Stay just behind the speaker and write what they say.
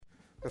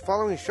The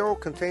following show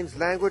contains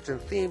language and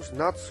themes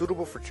not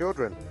suitable for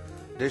children.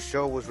 This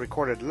show was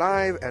recorded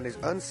live and is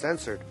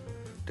uncensored.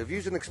 The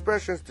views and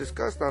expressions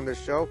discussed on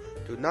this show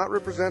do not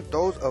represent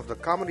those of the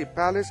Comedy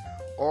Palace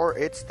or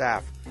its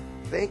staff.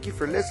 Thank you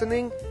for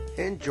listening.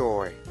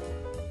 Enjoy.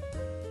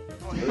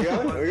 We're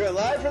going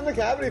live from the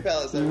Comedy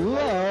Palace.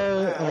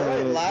 Live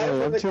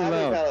from the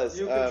Comedy Palace.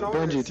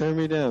 Benji, turn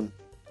me down.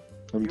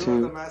 I'm you too.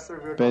 are the master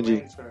of your Benji.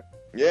 domain, sir.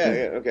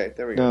 Yeah, okay,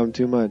 there we go. No, I'm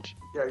too much.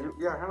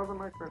 Yeah, handle the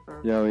mic right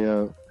there.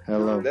 Yo,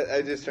 hello.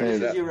 I just turned Hey. it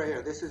This up. is you right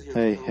here. This is you.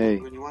 Hey, So hey.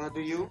 When you want to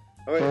do you,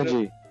 Oh, wait,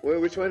 Benji. no.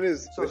 Which one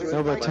is? so Which this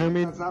one No, but is turn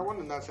me- that's that one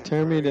and that's it.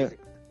 turn me down.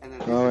 And then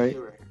this All is right.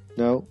 you right here.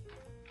 No.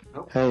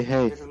 Nope.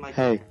 Hey. This is my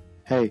Hey.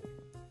 There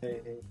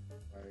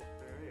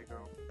you go.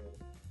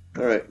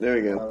 All right, there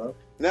we go.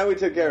 Now we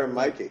took care of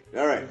Mikey.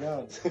 All right.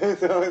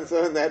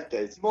 so in that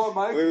case, More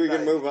mic. we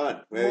can move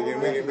on. We More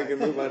can mic.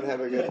 move on.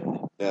 Have a good.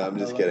 No, I'm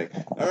just kidding.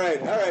 All right.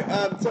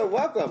 So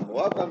welcome.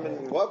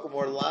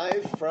 We're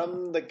live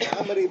from the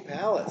Comedy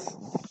Palace.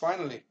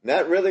 Finally.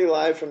 Not really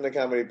live from the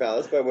Comedy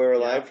Palace, but we're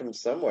live from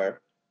somewhere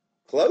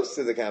close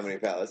to the Comedy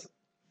Palace,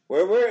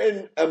 where we're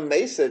in a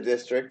Mesa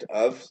district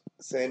of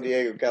San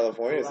Diego,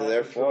 California. So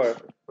therefore,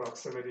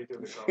 Proximity to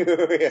the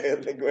comedy. I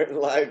think we're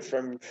live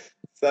from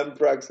some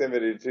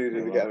proximity to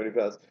the Comedy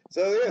Palace.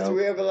 So so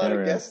we have a lot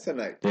of guests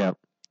tonight. Yep.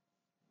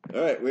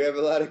 All right, we have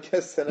a lot of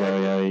guests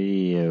tonight.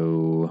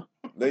 Yo.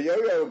 The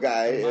yo-yo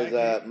guy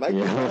is Mikey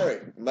Yeah. Perry.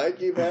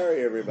 Mikey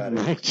Perry, everybody.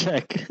 Mic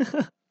check.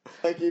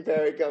 Mikey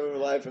Perry coming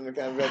live from the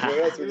Comedy Palace.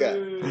 What else we got?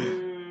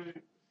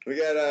 We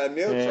got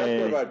Neil Hey.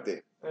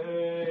 Chakravarti.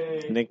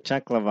 Hey. Nick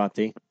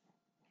Chakravarti.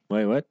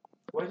 Wait, what?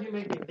 Why do you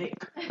make me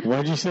Nick?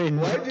 Why'd you say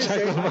Why'd Nick you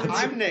say Chakravarti?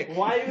 I'm Nick.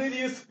 Why will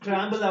you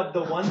scramble up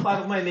the one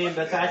part of my name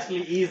that's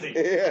actually easy?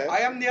 Yeah. I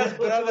am Neil's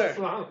brother. What's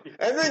wrong with you?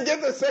 And then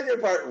get the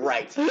second part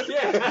right.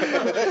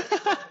 Yeah.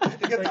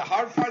 You get the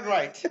hard part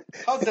right.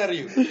 How dare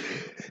you?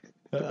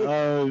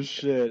 Oh,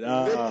 shit.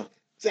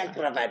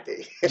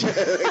 Chakravarti.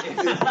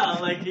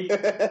 Like he,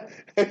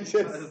 I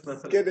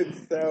just get it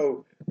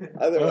so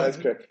otherwise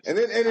correct. And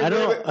then I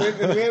don't-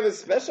 we have a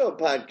special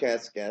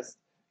podcast guest.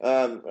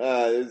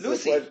 It's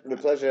Lucy. the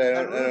pleasure I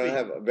don't Ruby.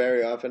 have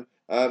very often.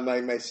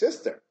 My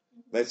sister,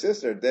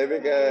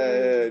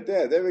 Devika,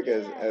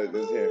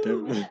 is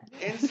here.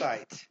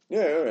 Insight.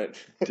 Yeah, all right.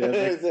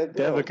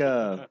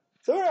 Devika.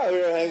 So we're out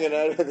here hanging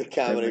out at the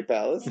Comedy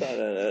Palace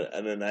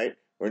on a night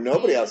where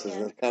nobody else is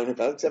in the Comedy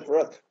Palace except for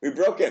us. We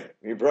broke in.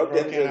 We broke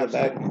in through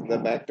the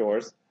back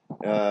doors,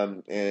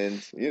 and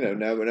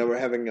now we're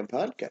having a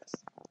podcast.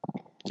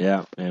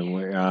 Yeah, and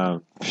we're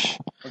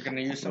We're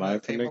gonna use some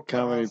live from the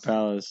Comedy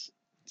Palace.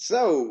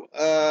 So,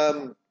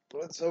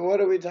 so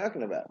what are we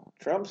talking about?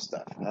 Trump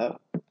stuff, huh?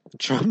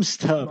 Trump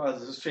stuff. oh,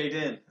 straight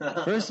in.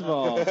 First of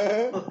all,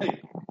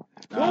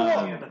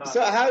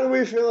 So how do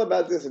we feel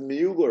about this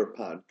Mueller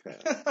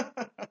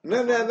podcast?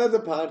 No, not the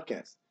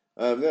podcast.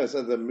 No,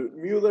 so the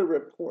Mueller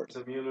report.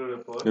 The Mueller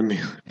report. the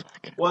Mueller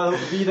podcast. Well,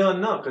 we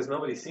don't know because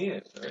nobody's seen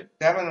it, right?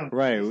 They haven't.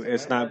 Right,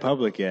 it's not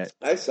public yet.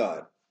 I saw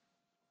it.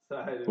 So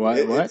I don't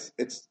What?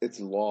 It's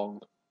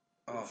long.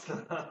 Oh.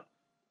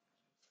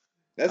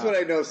 That's what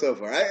I know so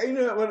far.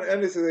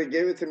 Honestly, they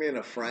gave it to me on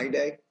a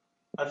Friday.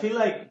 I feel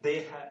like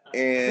they had. I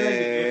feel like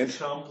they gave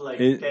Trump like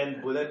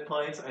 10 bullet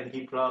points, and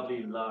he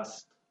probably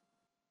lost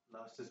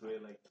his way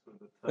like through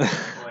the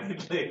third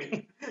point.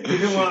 Like, he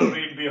didn't want to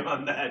read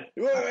beyond that.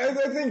 Well,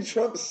 I think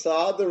Trump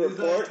saw the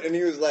report and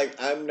he was like,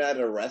 "I'm not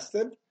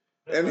arrested."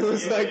 And it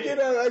was like, okay,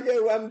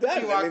 well, I'm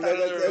done. He walked out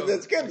of the room.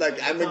 That's good.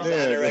 Like, I'm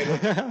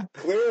exaggerating.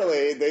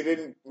 Clearly,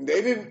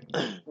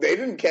 they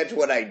didn't catch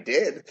what I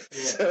did. Yeah.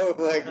 So,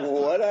 like,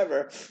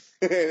 whatever.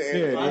 Are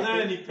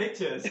there any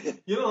pictures?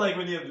 Like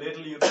when you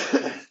literally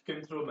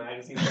skim through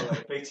magazines for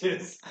like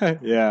pictures.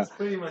 Yeah. It's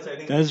pretty much, I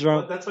think That's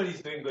wrong. That's what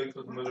he's doing going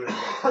through the Mueller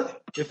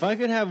report. If I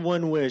could have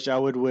one wish, I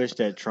would wish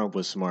that Trump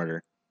was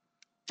smarter.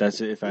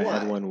 That's it. If I Why?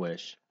 had one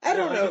wish. I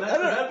don't know.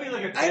 That'd be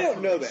like a I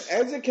don't know test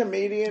that. As a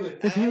comedian,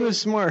 If he was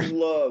smart. I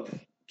love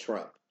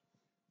Trump.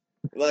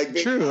 Like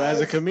True,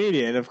 as a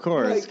comedian, of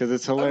course, because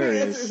it's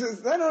hilarious.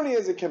 it's not only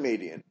as a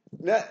comedian.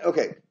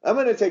 Okay, I'm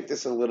going to take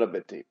this a little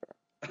bit deeper.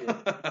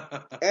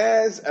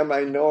 As a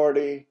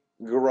minority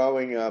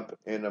growing up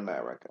in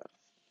America,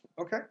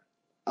 Okay.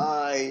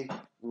 I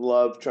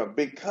love Trump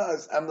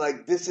because I'm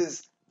like,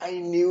 I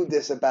knew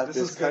this about This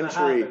this is gonna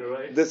country happen,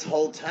 right? this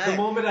whole time. The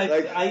moment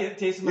I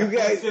tasted my you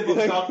guys- first sip of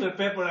like- Dr.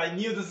 Pepper, I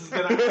knew this is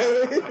gonna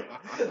happen.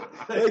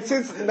 Like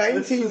since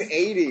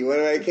 1980, when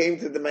I came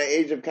to my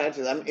age of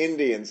consciousness, I'm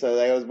Indian, so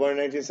I was born in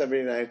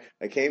 1979.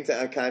 I came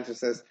to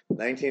consciousness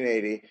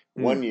 1980,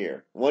 1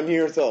 year, 1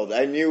 year old.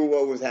 I knew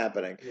what was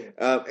happening,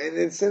 Yeah. and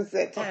then since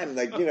that time,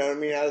 like I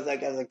mean, I was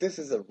like, this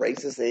is a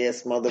racist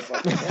ass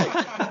motherfucker,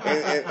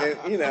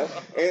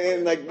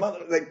 and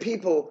like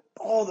people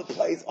all the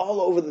place, all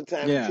over the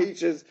time, Yeah.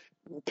 teachers.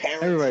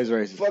 parents. Everybody's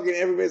racist. Fucking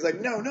everybody's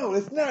like, no,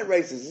 it's not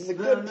racist. It's a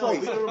good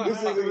place. You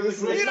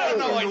don't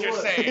know what you're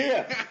saying.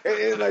 Yeah,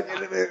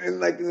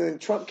 and then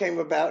Trump came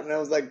about, and I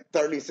was like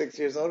 36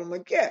 years old. I'm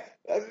like, yeah,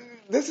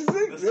 this is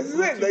it. This is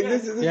it. Like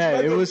this is yeah,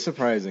 fucking, it was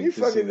surprising you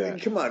to fucking, see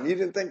that. Come on, you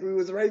didn't think we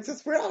was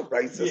racist? We're all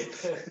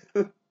racist.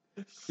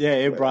 Yeah,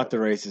 it brought the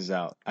races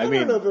out. I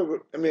don't know if it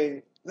would, I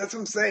mean, that's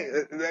what I'm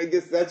saying. I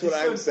guess that's what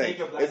I'm saying.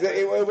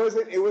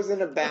 It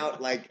wasn't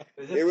about like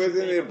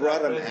it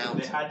brought them out.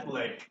 They had to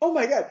like. Oh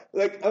my god!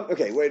 Like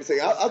okay, wait a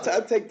second.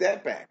 I'll take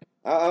that back.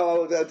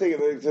 I'll take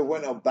it. So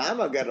when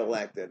Obama got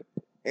elected,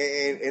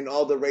 and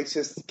all the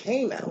racists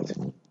came out.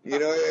 You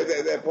know,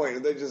 at that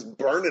point, they're just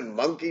burning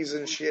monkeys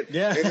and shit in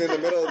the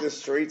middle of the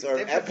streets or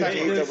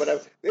effigies or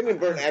whatever. They didn't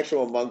burn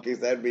actual monkeys.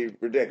 That'd be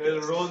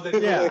ridiculous. They'll roll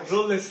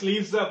their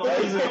sleeves up.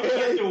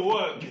 Get to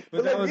work.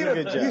 But that was a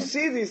good job. You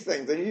see these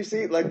things, and you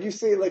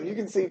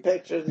can see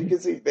pictures, you can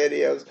see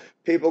videos.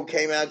 People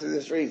came out to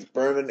the streets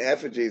burning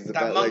effigies. That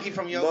about, monkey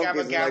from Yo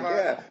Gabba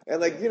Gabba.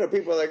 And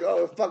people are like,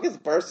 oh, fuck his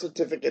birth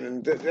certificate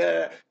and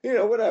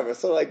whatever.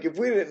 So like, if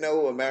we didn't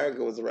know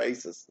America was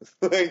racist,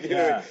 you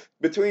know,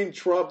 between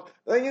Trump,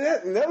 like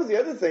and that was the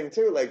other thing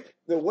too. Like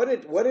what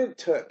it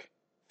took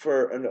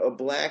for a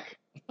black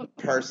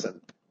person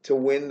to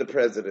win the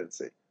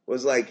presidency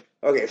was like,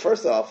 okay,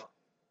 first off,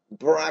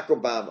 Barack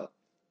Obama,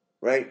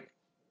 right,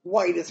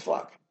 white as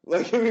fuck.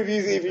 Like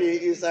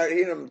if you start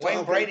hearing him talking,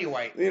 Wayne Brady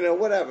white,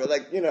 whatever, and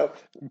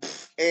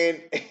so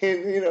and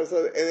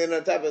then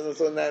on top of it,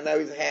 so now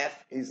he's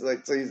half. He's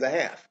a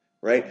half,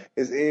 right?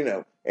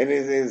 And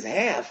his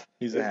half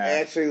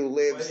actually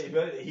lives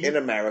in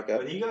America.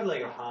 But he got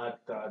like a hard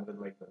card with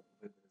with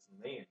his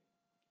name.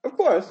 Of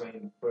course.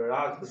 When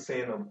Barack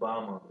Hussein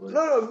Obama was...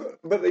 No,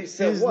 but he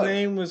said his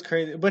name was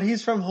crazy. But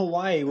he's from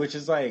Hawaii, which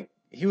is like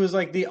he was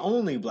like the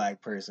only black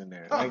person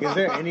there. Like, is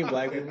there any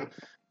black people?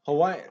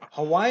 Hawaii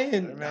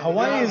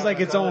is like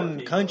its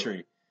own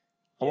country.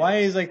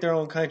 Hawaii is like their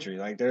own country.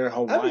 Like they're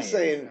Hawaii. I'm just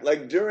saying,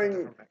 like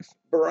during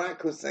Barack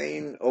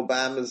Hussein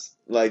Obama's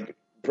like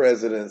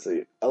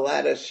presidency, a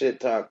lot of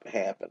shit talk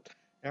happened.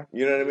 Yeah.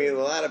 You know what I mean? A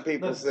lot of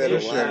people said a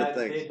lot of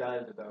things. They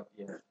dialed it up,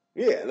 yeah.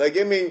 Yeah, like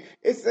I mean,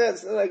 it's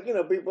that's like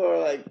people are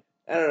like,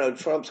 I don't know,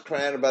 Trump's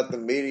crying about the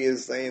media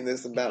saying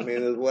this about me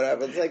and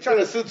whatever. It's like, trying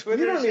to sue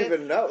Twitter. You don't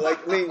even know.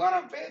 Like, I mean, what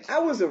a bitch. I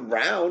was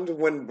around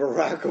when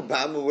Barack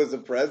Obama was the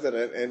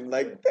president, and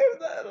like, there's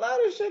a lot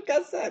of shit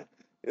got said.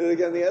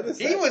 Like on the other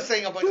side, he was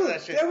saying a bunch of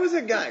that shit. There was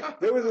a guy.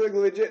 There was like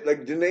legit,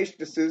 like Dinesh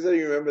D'Souza.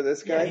 You remember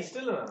this guy? Yeah, he's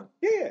still around.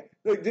 Yeah,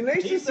 like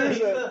Dinesh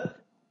D'Souza.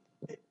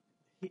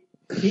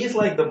 He's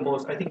like the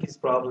most. I think he's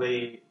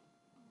probably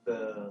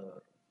the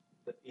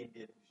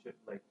Indian who should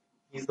like.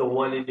 He's the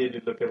one Indian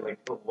to look at like,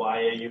 oh,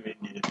 why are you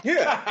Indian?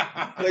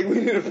 Yeah, like we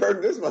need to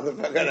burn this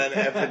motherfucker on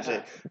effigy.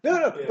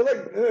 No, but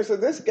like, so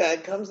this guy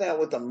comes out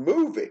with a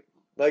movie,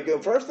 like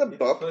first a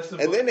book,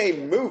 and then a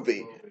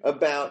movie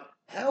about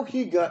how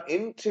he got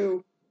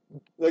into.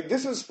 Like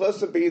this is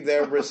supposed to be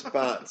their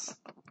response.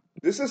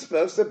 This is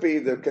supposed to be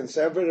the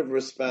conservative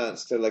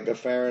response to like a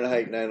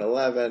Fahrenheit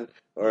 9/11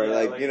 or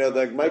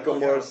like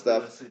Michael Moore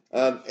stuff.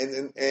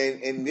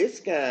 And this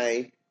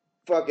guy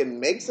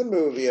fucking makes a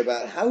movie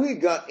about how he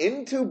got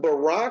into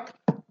Barack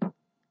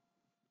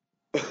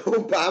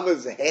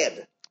Obama's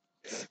head,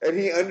 and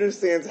he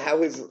understands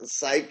how his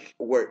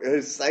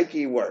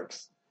psyche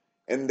works,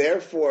 and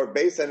therefore,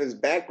 based on his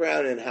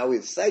background and how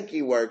his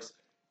psyche works.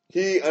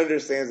 He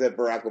understands that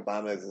Barack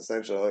Obama is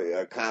essentially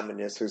a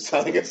communist who's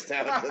selling us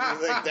down. They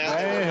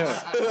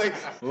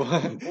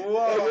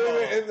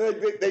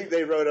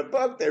wrote a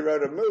book, they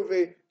wrote a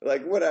movie,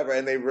 like whatever,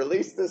 and they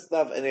released this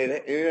stuff, and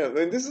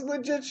and this is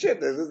legit shit.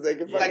 This is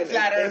like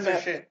flat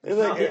earth shit.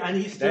 And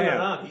he's still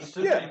around. He's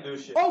still trying to do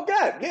shit. Oh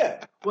God,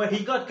 yeah. Well,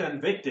 he got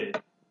convicted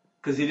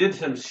because he did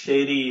some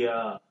shady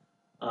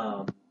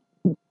fraud,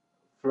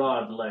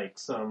 like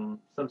some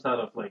sort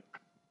of like.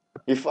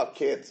 He fucked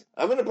kids.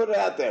 I'm gonna put it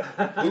out there.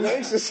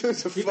 Dinesh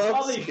D'Souza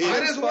fucks kids.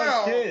 Might as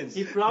well.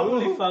 He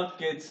probably fucked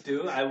kids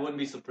too. I wouldn't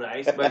be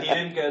surprised, but he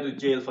didn't go to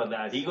jail for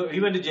that. He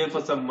went to jail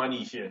for some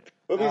money shit.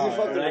 Well, because he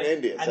fucked them in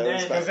India, so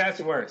because that's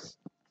worse.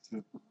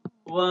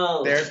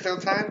 Well, there's still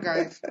time,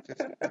 guys.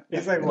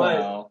 He's like,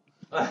 wow.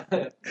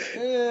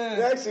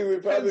 Actually,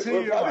 we're probably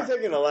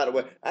taking a lot of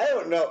way. I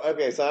don't know.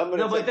 Okay, so I'm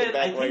gonna take it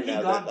back right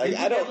now.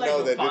 I don't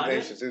know that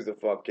Dinesh D'Souza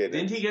fucked kids.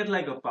 Didn't he get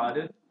like a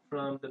pardon?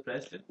 From the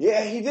president?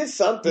 Yeah, he did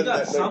something. He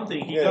got something.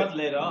 He got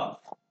let off.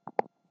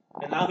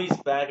 And now he's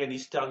back and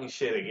he's talking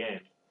shit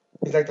again.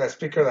 He's like the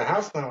Speaker of the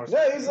House now.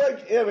 No, he's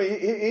like,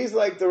 he's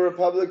like the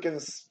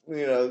Republicans,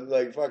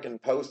 like fucking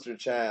poster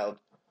child.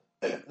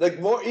 Like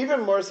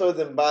even more so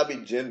than Bobby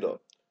Jindal.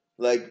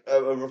 Like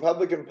a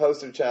Republican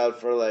poster child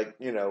for like,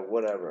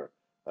 whatever.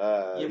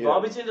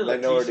 Bobby Jindal,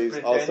 minorities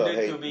also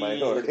hate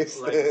minorities.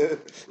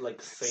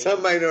 Like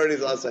some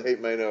minorities also hate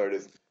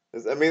minorities.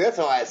 I mean, that's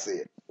how I see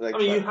it. Like,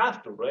 you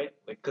have to, right?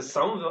 Like, because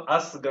some of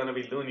us are gonna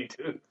be loony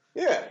too.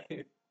 Yeah.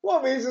 Well,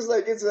 I mean,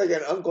 it's like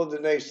an Uncle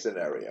Dinesh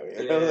scenario.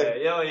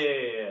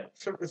 Yeah.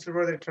 So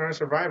where they're trying to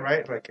survive,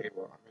 right? Like, hey,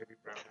 well, maybe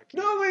Brown.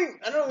 No, I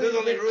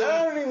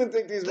don't even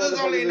think these There's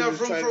only motherfuckers are enough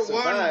just room trying for to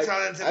one survive.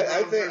 talented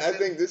I person.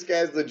 think this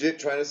guy's legit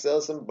trying to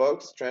sell some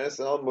books, trying to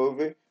sell a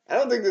movie. I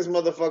don't think this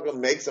motherfucker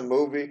makes a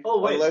movie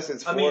unless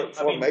it's for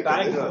making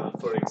background,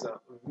 this. for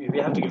example, we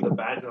have to give the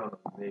background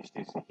of the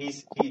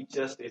HTC. He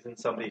just isn't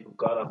somebody who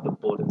got off the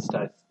boat and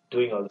starts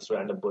doing all this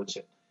random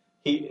bullshit.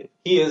 He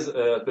is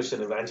a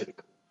Christian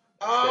evangelical.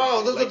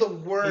 Oh, those are the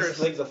worst. He's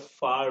like the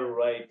far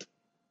right.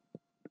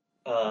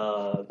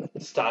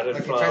 Started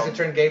like from. He tries to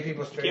turn gay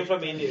people straight. Came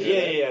from India.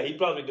 Yeah. He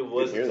probably did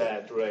worse than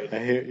that, right? I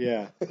hear,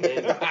 yeah.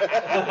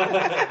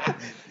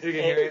 You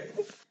can hear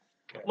it.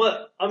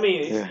 Well, I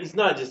mean, he's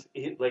not just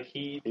he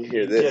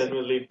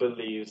genuinely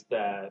believes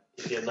that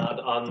if you're not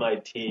on my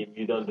team,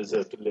 you don't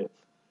deserve to live.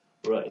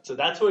 Right, so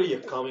that's where you're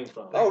coming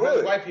from. Oh,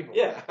 really? White people.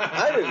 Yeah,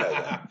 I didn't know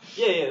that.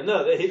 Yeah.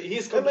 No,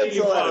 he's completely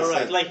far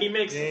right. Like he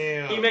makes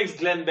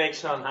Glenn Beck,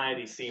 Sean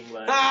Hannity seem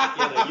like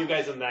you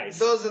guys are nice.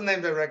 Those are the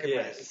names I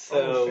recognize. Yeah, so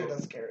oh shit,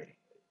 that's scary.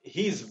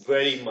 He's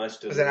very much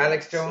to. Is it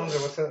Alex Jones or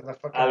what's the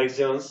fucking Alex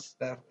Jones?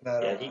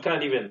 That, he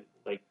can't even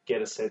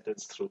get a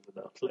sentence through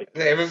without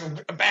They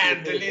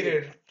banned,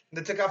 deleted.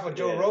 They took off a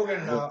Joe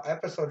Rogan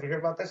episode. You hear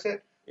about that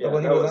shit? Yeah,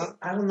 when he was on?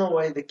 I don't know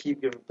why they keep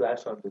giving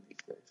platform to these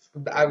guys.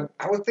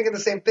 I was thinking the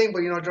same thing,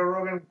 but Joe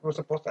Rogan was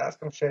supposed to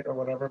ask him shit or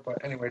whatever.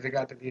 But anyways, it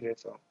got deleted.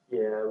 So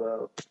yeah,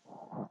 well.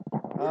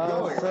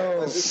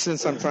 So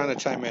since I'm trying to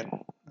chime in,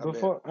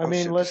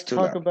 let's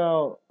talk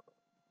about.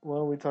 Why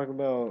don't we talk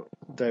about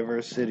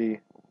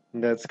diversity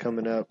that's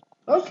coming up?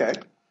 Okay.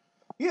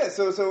 Yeah,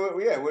 so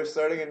we're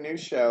starting a new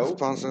show.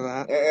 Sponsor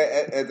that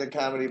at the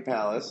Comedy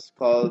Palace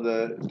called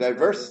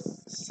Diverse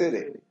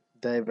City.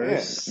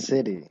 Diverse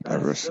City.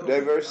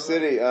 Diverse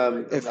City.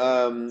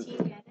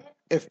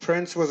 If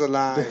Prince was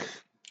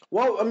alive.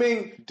 Well, I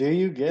mean, do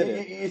you get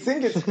it? You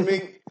think it's? I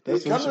mean,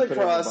 it comes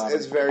across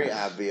as very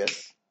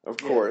obvious, of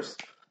course.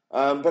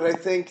 But I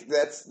think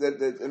that's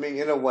that. I mean,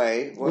 in a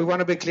way, we want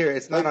to be clear.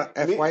 It's not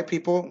a white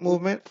people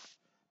movement.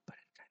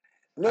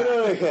 No.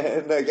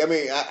 Like, I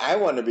mean, I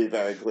want to be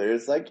very clear.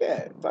 It's like,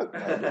 fuck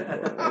white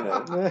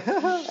people.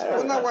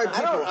 Well, not white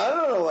people. I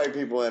don't know white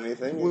people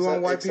anything. We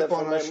want white people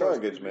on my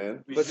mortgage,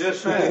 man. We're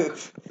just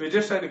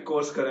trying to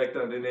course correct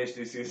on the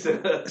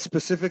HTC.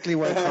 Specifically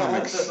white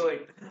comics.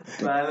 Like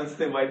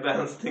white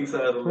balance things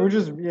out. We're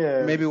just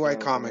maybe white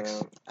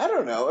comics. I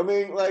don't know. I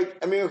mean,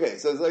 okay.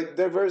 So it's like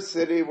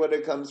diversity. What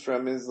it comes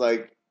from is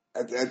like.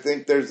 I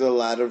think there's a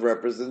lot of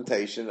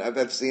representation.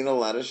 I've seen a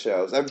lot of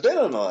shows. I've been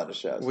on a lot of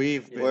shows.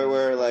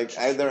 Where like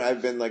either I've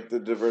been like the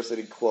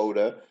diversity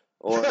quota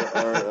or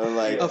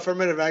like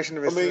affirmative action.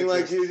 I mean,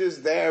 like you're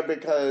just there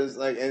because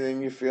like, and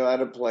then you feel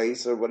out of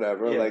place or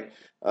whatever. Yeah. Like,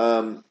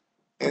 and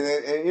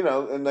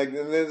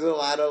there's a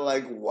lot of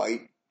like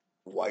white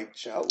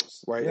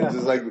shows.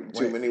 There's like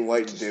too many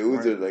white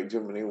dudes or like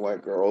too many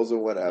white girls or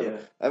whatever. Yeah.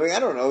 I mean,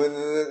 I don't know. And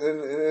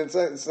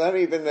it's not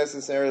even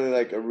necessarily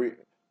like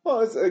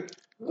it's like.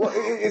 Well,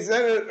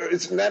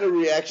 it's not a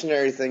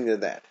reactionary thing to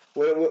that.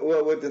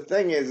 What the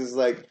thing is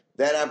like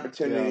that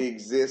opportunity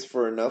exists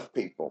for enough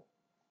people,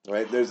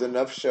 right? There's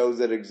enough shows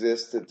that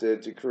exist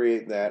to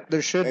create that.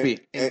 There should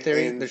be, in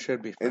theory, there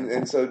should be.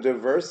 And so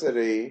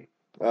diversity,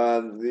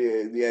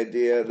 the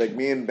idea, like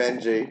me and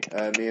Benji,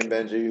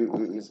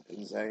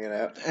 who's hanging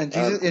out, and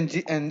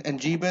Jesus and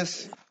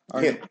Jeebus,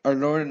 our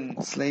Lord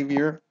and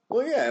Savior.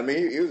 Well, yeah, I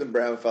mean, he was a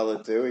brown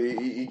fella too.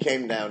 He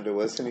came down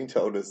to us and he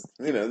told us,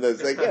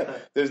 there's like,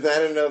 there's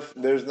not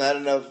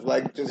enough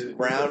like just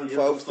brown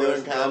folks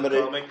doing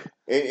comedy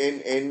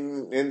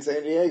in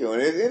San Diego,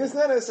 and it's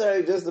not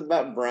necessarily just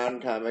about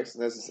brown comics.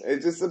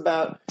 It's just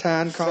about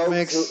tan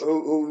comics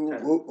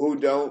who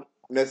don't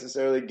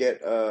necessarily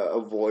get a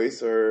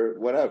voice or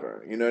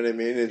whatever. You know what I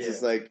mean? It's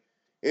just like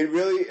it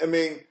really. I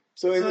mean.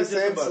 So in a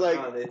sense, like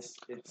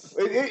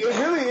it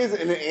really is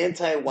an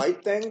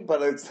anti-white thing,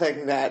 but it's like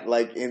not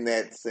like in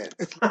that sense.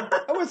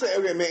 I would say,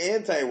 okay, I mean,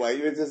 anti-white,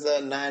 it's just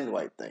a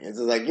non-white thing. It's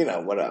just like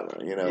whatever,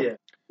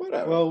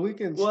 whatever. Well, we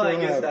can. I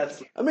guess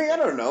that's. I mean, I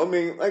don't know. I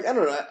mean, like I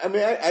don't know. I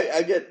mean,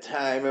 I get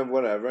time and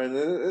whatever, and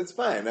it's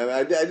fine.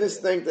 I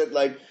just think that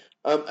like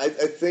I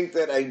think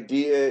that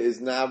idea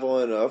is novel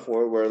enough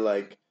where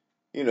like.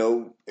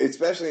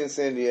 Especially in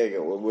San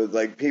Diego, where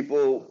like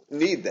people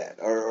need that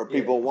or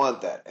people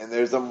want that, and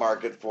there's a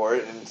market for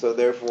it, and so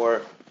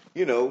therefore, I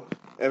mean,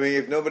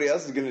 if nobody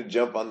else is going to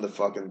jump on the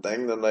fucking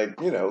thing, then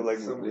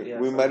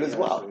we might as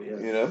well,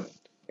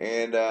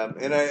 and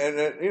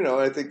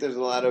I think there's a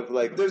lot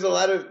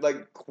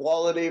of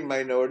quality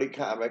minority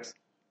comics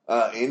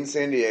in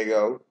San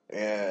Diego,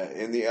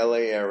 in the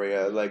LA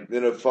area, like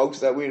folks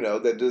that we know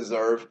that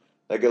deserve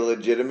like a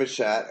legitimate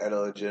shot at a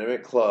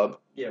legitimate club.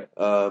 Yeah.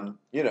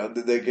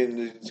 That they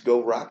can just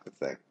go rock the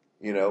thing.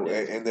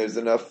 And there's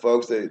enough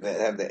folks that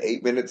have the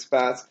 8-minute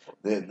spots,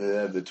 the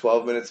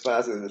 12-minute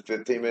spots, and the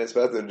 15-minute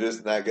spots. They're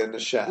just not getting a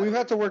shot. We've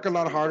had to work a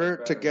lot harder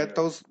to get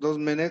those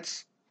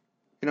minutes.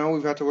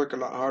 We've had to work a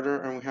lot harder,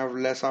 and we have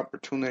less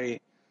opportunity.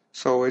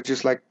 So it's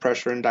just like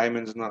pressure and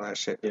diamonds and all that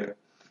shit.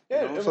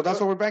 Yeah. So that's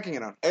what we're banking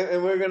it on.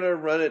 And we're gonna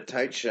run a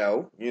tight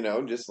show.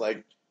 Just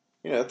like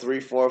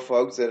 3-4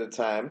 folks at a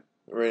time.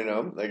 You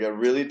know, like a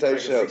really tight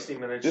like show. A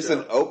 60-minute Just show.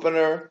 an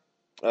opener,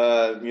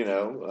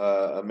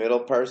 a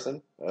middle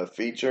person, a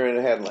feature, and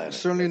a headliner.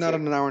 Certainly not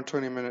an hour and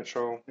 20-minute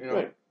show. You know.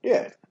 Right.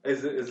 Yeah.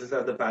 Is this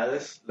at the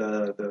Palace,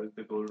 the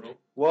gold room?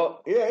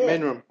 Well, yeah.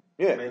 Main room.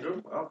 Yeah. Main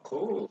room? Oh,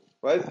 cool.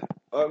 What?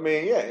 I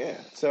mean, yeah.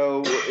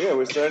 So, yeah,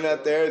 we're starting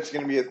out there. It's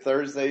going to be a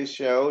Thursday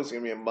show. It's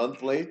going to be a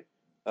monthly.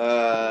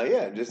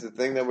 Just the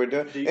thing that we're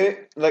doing. Do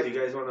you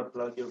guys want to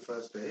plug your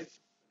first date?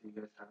 Do you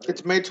guys have it?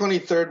 It's May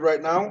 23rd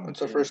right now.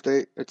 It's our first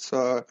date. It's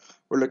we're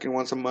looking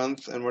once a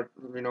month, and we're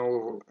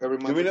every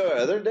month. Do we know our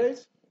other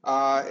dates?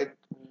 I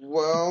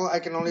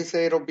can only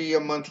say it'll be a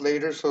month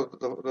later. So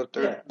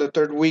the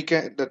third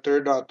weekend, the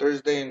third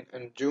Thursday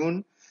in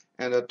June,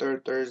 and the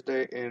third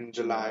Thursday in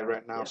July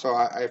right now. Yeah.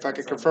 So if I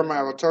could confirm,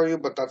 I will tell you.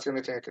 But that's the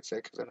only thing I could say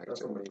because then I can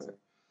say amazing.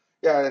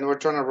 Yeah, and we're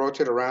trying to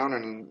rotate around,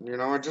 and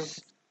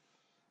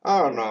I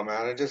don't know,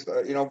 man. I just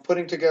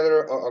putting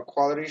together a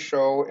quality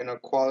show in a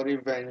quality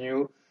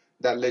venue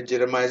that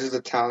legitimizes the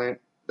talent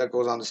that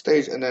goes on the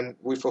stage, and then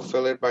we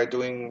fulfill it by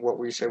doing what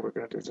we say we're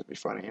going to do to be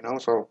funny,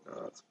 So,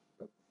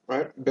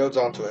 right, builds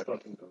onto it.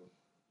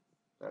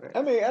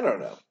 I mean, I don't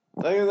know.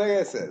 Like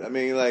I said, I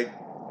mean, I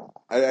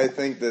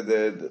think that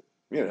the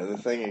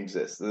thing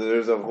exists.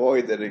 There's a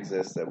void that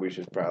exists that we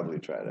should probably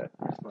try to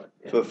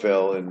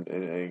fulfill and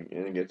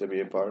get to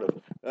be a part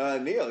of.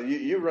 Neil,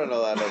 you run a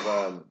lot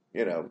of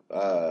you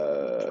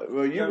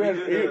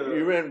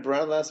ran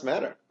Brown Lives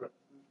Matter.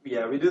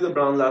 Yeah, we do the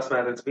Brown Lives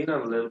Matter. It's been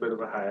on a little bit of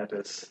a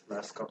hiatus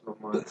last couple of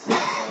months,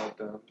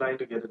 but I'm trying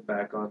to get it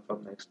back on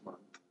from next month,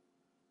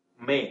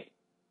 May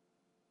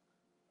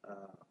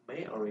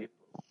or April.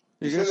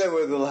 You said that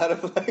with a lot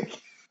of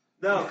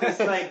No, because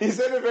you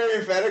said it very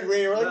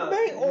emphatically. You're like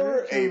May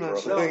or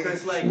April. No,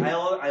 because what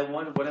I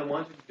wanted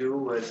to do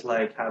was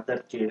have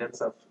that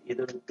cadence of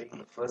either being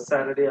the first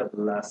Saturday or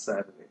the last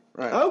Saturday.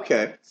 Right.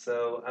 Okay.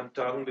 So I'm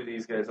talking to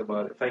these guys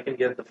about if I can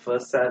get the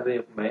first Saturday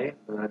of May,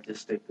 then I'll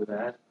just stick to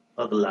that.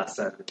 Or the last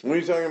Saturday. When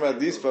you're talking about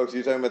these folks,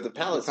 you're talking about the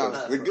Palace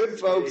folks. The good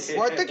folks.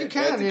 Well, I think you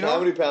can, the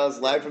Comedy Palace,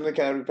 live from the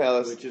Comedy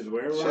Palace. Which is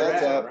where we're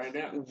at right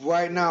now.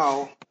 Right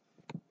now.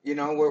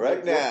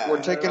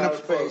 We're taking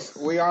up space.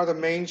 We are the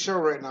main show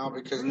right now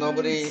because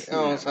nobody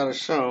else had a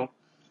show.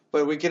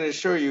 But we can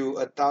assure you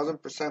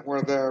 1,000%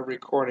 we're there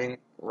recording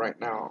right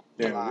now.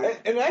 Yeah.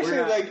 And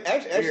actually,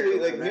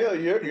 Neil,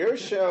 your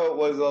show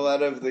was a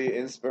lot of the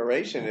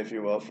inspiration, if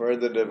you will, for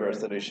the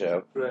diversity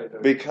show. Right.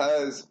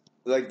 Because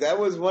that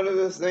was one of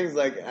those things.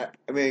 I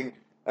mean,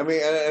 and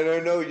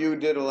I know you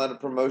did a lot of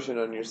promotion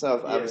on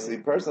yourself, obviously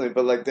personally,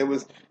 but there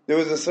was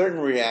a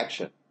certain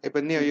reaction. Hey,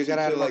 but Neil, you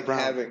gotta add more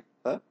brown.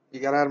 You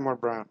gotta add more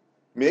brown.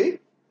 Me?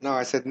 No,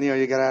 I said Neil,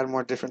 you gotta add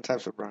more different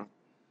types of brown.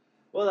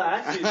 Well, I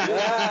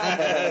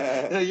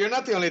actually did. You're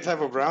not the only type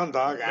of brown,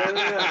 dog. No, I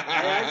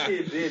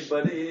actually did,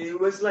 but it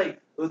was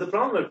the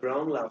problem with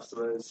Brown Laughs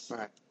was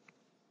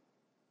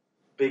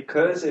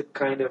because it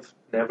kind of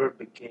never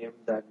became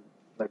that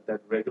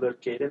regular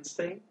cadence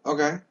thing.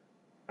 Okay.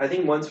 I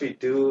think once we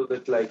do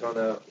it on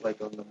a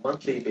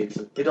monthly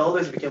basis, it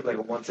always became a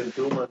once in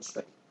 2 months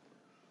thing.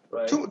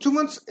 Right. 2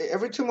 months.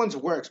 Every 2 months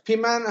works.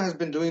 P-Man has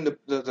been doing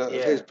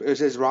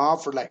his Raw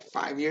for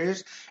 5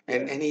 years,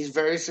 and he's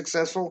very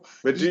successful.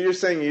 But you're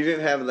saying you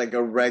didn't have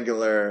a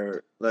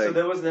regular So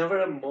there was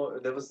never a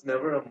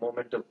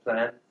moment to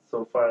plan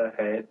so far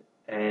ahead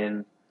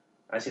and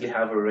actually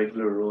have a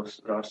regular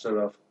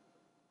roster of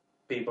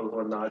people who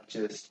are not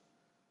just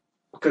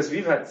because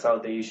we've had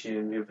South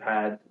Asian, we've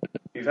had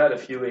a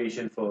few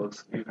Asian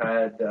folks, we've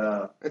had.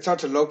 It's hard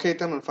to locate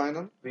them and find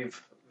them.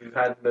 We've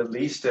had Middle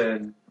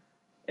Eastern.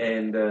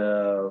 And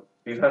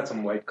we've had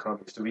some white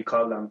comics. Do we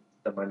call them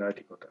the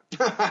minority quota?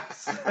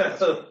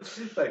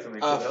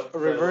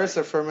 Reverse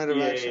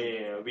affirmative action.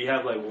 Yeah. We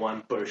have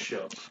one per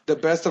show. The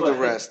best of the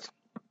rest.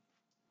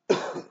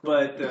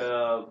 But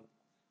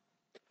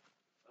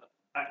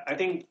I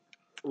think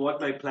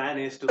what my plan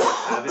is to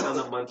have it on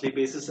a monthly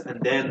basis,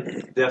 and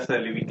then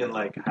definitely we can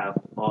have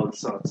all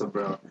sorts of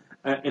brown.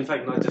 In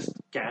fact, not just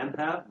can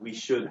have, we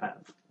should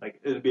have.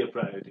 It'll be a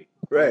priority.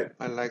 Right.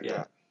 I like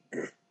that.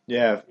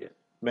 Yeah.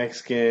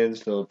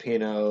 Mexicans,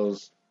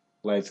 Filipinos,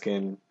 light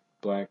skin,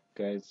 black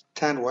guys.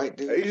 Tan white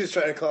dude. Are you just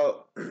trying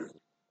to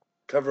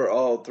cover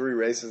all three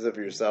races of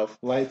yourself?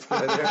 Light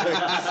skin.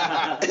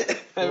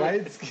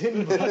 Light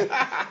skin.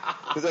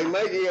 It's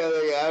Mikey,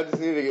 I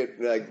just need to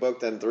get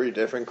booked on 3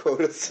 different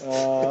quotas.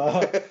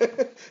 I'm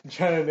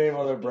trying to name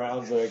other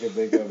browns that I could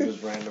think of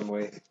just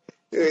randomly.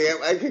 Yeah,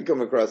 I could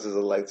come across as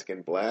a light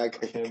skinned black.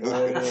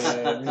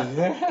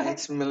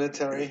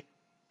 Ex-military.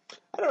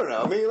 I don't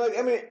know. I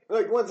mean,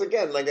 once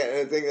again,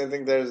 I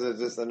think there's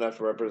just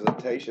enough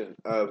representation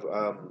of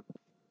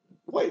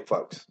white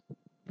folks.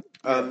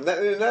 Not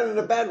in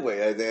a bad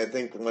way. I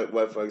think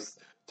white folks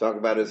talk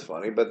about is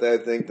funny, but I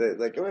think that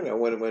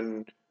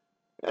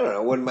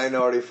when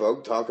minority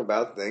folk talk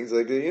about things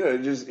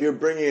you're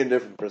bringing a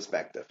different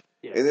perspective,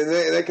 and then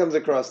that comes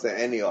across to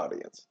any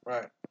audience,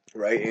 right?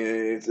 And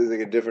it's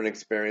a different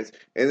experience,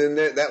 and then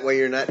that way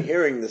you're not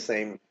hearing the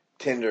same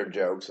Tinder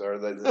jokes or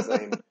the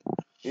same.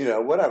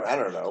 whatever. I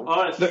don't know.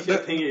 Or at least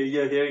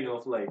you're hearing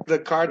of like the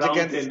cards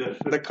against Tinder.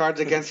 the Cards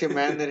Against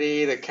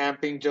Humanity, the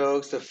camping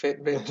jokes, the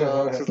Fitbit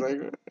jokes. It's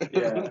like,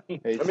 yeah.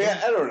 I mean,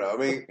 I don't know. I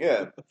mean,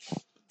 yeah.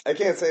 I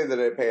can't say that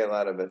I pay a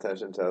lot of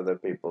attention to other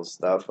people's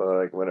stuff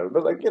or like whatever,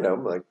 but like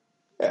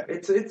yeah.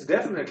 It's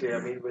definitely. I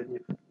mean, when you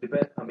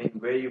depend. I mean,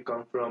 where you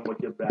come from,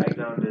 what your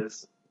background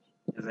is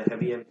a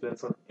heavy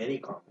influence on any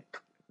comic.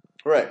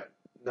 Right.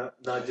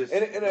 Not just.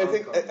 And I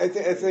think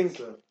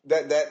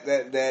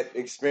that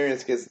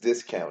experience gets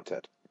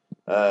discounted.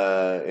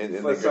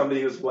 For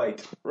somebody who's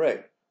white.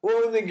 Right.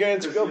 Well, in the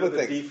grand scope of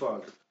things.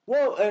 Default.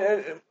 Well,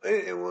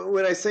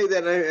 when I say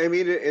that, I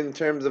mean it in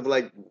terms of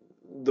like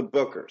the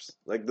bookers,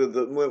 like when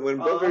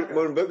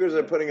bookers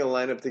are putting a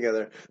lineup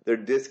together, they're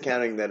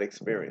discounting that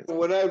experience.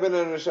 When I've been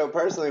on a show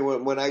personally,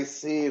 when I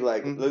see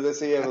like let's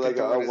say you have like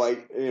a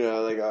white,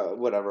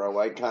 a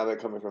white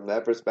comic coming from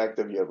that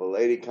perspective, you have a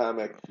lady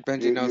comic,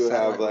 you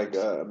have like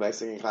a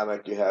Mexican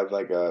comic, you have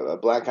like a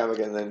black comic,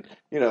 and then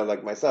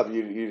like myself,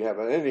 you have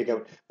an Indian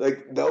comic.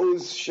 Like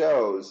those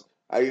shows,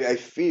 I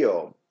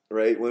feel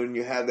right when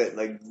you have that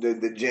like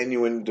the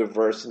genuine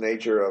diverse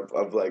nature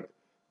of like.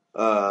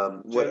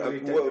 What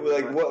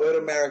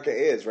America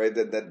is, right?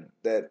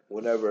 That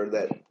whatever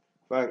that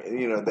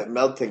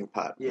melting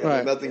pot,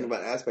 right. Melting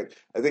pot aspect.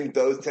 I think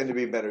those tend to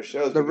be better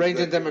shows. The range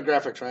of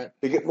demographics, right?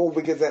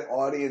 Because that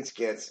audience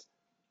gets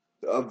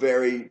a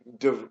very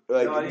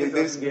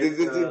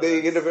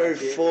they get a very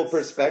full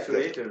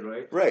perspective,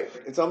 right?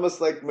 It's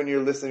almost like when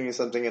you're listening to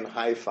something in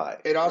hi-fi.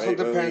 It also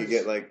depends. When you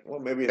get like,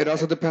 well, maybe it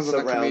also depends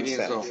on the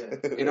comedians, though. Yeah.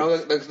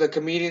 The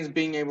comedians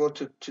being able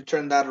to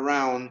turn that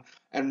around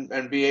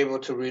and be able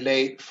to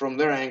relate from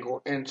their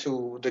angle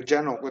into the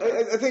general.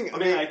 I think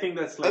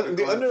that's like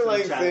the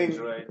underlying thing,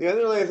 right? The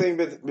underlying thing,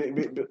 but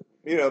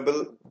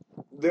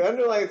the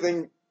underlying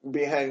thing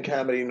behind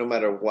comedy, no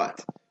matter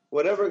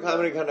whatever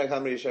kind of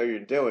comedy show you're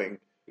doing,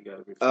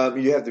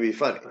 you have to be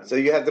funny. So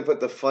you have to put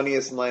the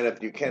funniest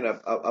lineup you can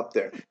up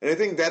there. And I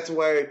think that's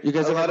why you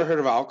guys have ever heard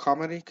of alt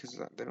comedy?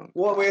 Because they don't.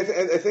 Well, I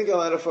think a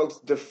lot of folks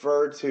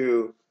defer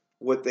to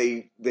what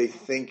they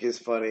think is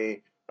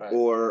funny. Right.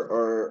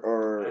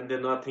 Or and they're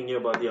not thinking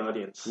about the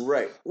audience,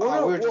 right?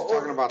 Well, we were just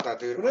talking about that,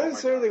 dude. Not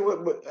necessarily,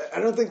 but I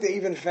don't think they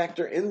even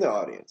factor in the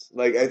audience.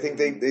 Like, I think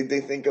they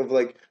think of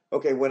like,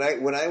 okay, when I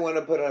want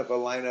to put up a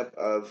lineup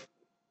of,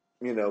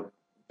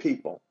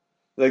 people,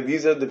 like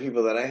these are the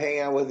people that I hang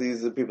out with.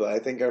 These are the people that I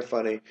think are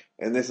funny,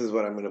 and this is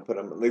what I'm going to put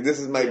them. Like, this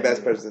is my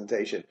best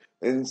presentation.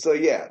 And so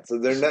so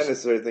they're not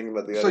necessarily thinking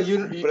about the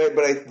audience.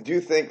 But I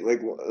do think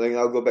like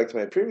I'll go back to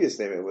my previous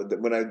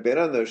statement. When I've been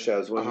on those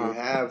shows, when you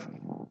have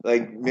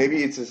like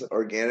maybe it's just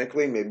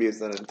organically, maybe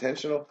it's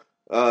unintentional,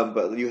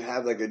 but you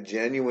have like a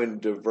genuine,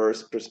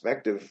 diverse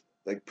perspective.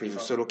 Like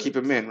so it'll keep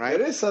them in, right?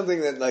 It is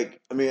something that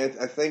like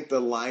I think the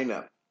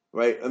lineup,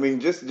 right? I mean,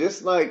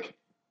 just like.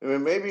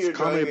 Maybe you're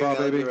drawing an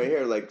analogy right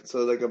here, like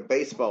a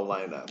baseball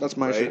lineup. That's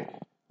my shit.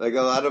 Like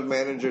a lot of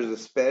managers,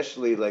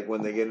 especially like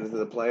when they get into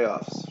the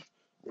playoffs,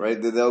 right?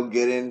 They'll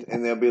get in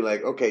and they'll be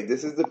like, okay,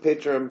 this is the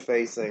pitcher I'm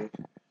facing.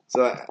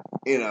 So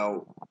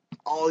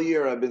all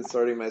year I've been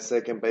starting my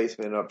second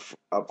baseman up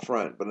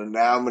front, but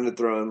now I'm going to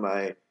throw in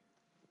my.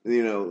 I'm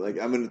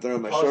going to throw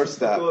in my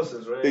shortstop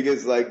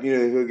because,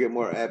 he'll get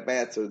more at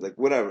bats or like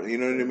whatever. You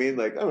know what I mean?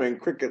 Like,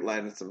 cricket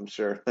lineups, I'm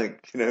sure.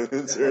 Like,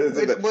 it's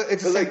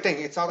the same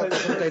thing. It's all a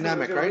different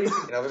dynamic, right?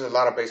 There's a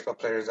lot of baseball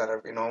players that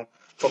are,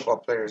 football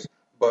players,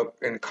 but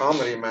in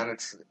comedy, man,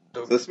 it's.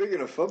 So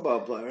speaking of football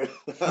players,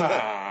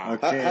 how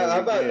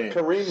about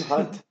Kareem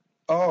Hunt?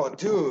 Oh,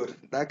 dude,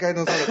 that guy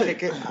knows how to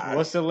kick it.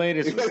 What's the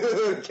latest?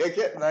 Kick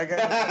it. That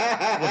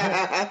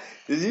guy.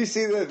 Did you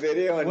see the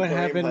video? What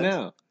happened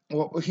now?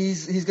 Well,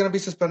 he's gonna be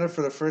suspended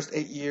for the first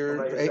 8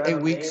 years,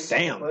 8 weeks.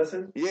 Damn.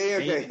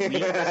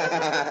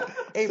 Yeah.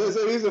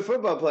 So he's a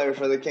football player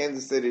for the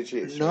Kansas City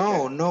Chiefs.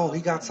 No,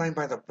 he got signed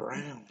by the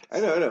Browns.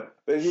 I know,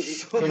 but he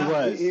was a football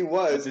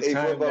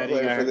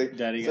player for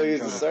the. So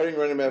he's the starting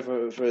running back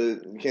for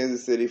the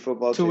Kansas City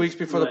football team. 2 weeks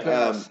before the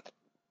playoffs.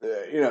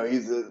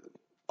 He's an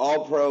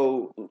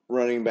all-pro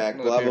running back.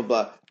 Blah blah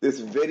blah. This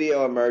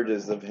video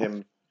emerges of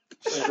him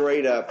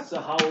straight up. So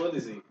how old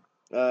is he?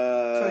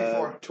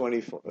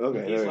 24.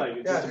 Okay.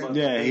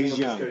 He's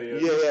young.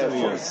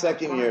 Yeah.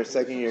 Second year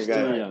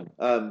guy.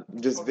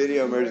 Just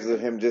video emerges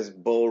of him just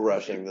bull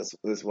rushing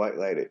this white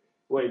lady.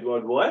 Wait,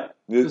 what?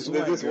 This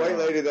white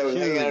lady that was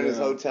hanging out in his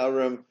hotel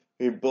room.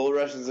 He bull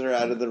rushes her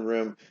out of the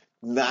room,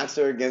 knocks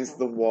her against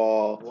the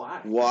wall,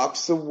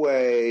 walks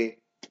away.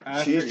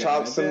 She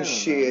talks some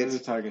shit.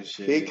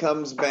 He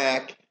comes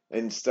back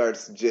and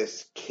starts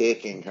just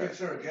kicking her.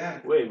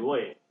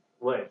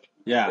 Wait.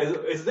 Yeah.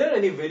 Is there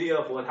any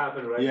video of what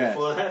happened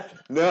before that?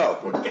 No.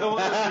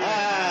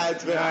 I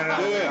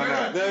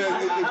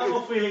have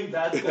a feeling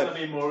that's gonna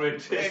be more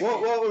interesting. For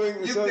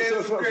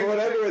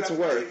whatever it's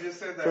worth.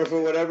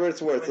 For whatever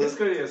it's worth. His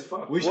career is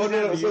fucked. So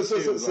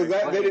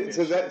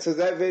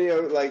that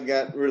video like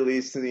got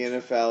released to the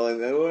NFL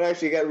and it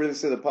actually got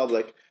released to the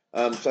public.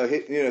 So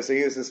he was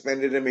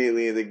suspended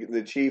immediately.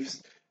 The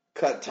Chiefs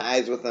cut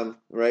ties with them,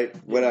 right?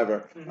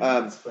 Whatever.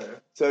 That's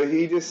fair. So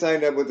he just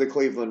signed up with the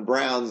Cleveland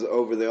Browns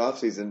over the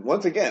offseason.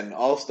 Once again,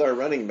 all-star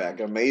running back,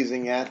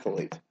 amazing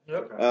athlete.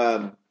 Yep.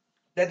 Um,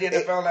 That the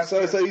NFL last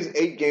year. so he's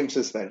 8-game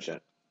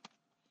suspension.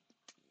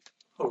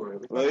 Oh,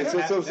 really? Well,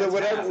 so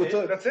whatever.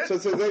 That's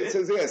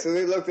it. So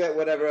they looked at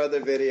whatever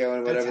other video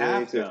and whatever they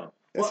need to.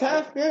 It's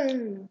half. Yeah.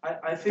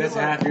 I feel That's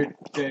like half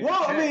your.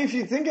 Well, I mean, if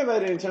you think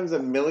about it in terms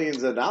of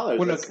millions of dollars.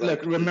 Well, that's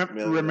look.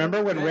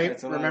 Remember when Ray?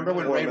 That's a lot of Remember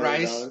when money.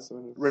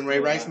 Ray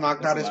Rice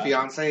knocked out his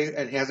fiance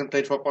and he hasn't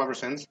played football ever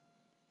since.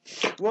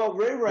 Well,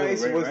 Ray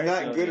Rice Ray was Rice,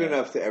 not oh, good yeah.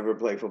 enough to ever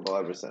play football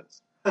ever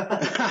since.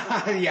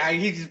 Yeah,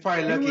 he's just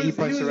probably lucky he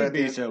punched He the was a red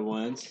beast beast. at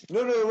once.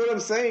 No, what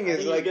I'm saying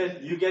is like.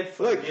 you get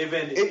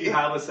forgiven if you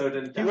have a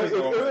certain Look,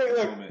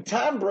 talent.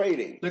 Tom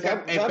Brady. Look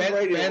Tom at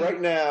Brady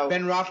right now.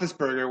 Ben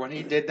Roethlisberger when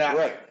he did that.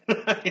 Right.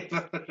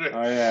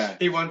 Oh yeah.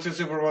 He won 2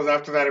 Super Bowls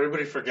after that.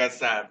 Everybody forgets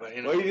that, but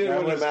you know. Well, he didn't That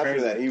win them was after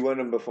crazy. that. He won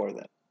them before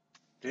that.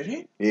 Did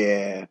he?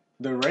 Yeah.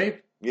 The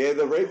rape. Yeah,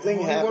 the rape thing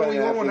He happened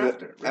won one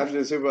after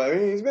the Super Bowl. I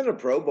mean, he's been a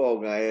Pro Bowl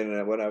guy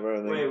and whatever.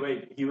 And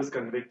Wait, he was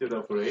convicted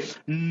of rape?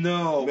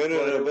 No.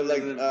 No, but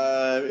like,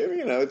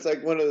 it's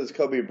like one of those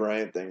Kobe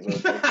Bryant things. Where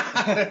it's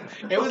like,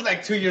 It was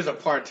like 2 years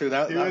apart too.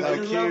 That I was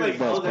just love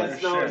like, oh,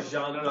 that's now a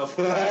genre of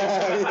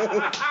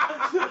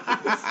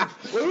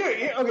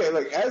well, okay,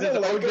 look, as a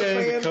Lakers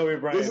fan, Kobe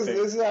Bryant this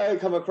is how I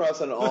come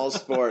across in all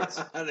sports.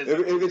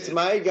 if it's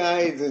my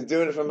guy that's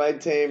doing it for my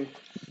team,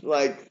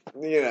 like,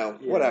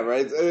 whatever.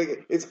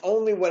 It's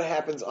only what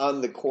happens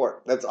on the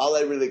court. That's all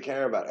I really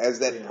care about as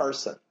that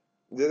person.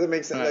 Does that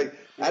make sense? Right.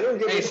 Like, I don't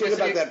give a shit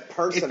about that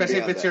person. Especially if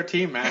beyond it's that. your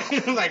team, man.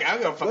 Like,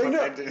 I'm gonna fuck Like, with no,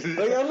 that dude.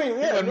 like, I mean,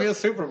 yeah, He won me no- a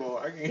Super Bowl.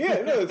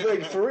 Yeah, no, it's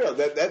like for real.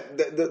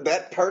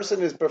 That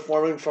person is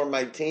performing for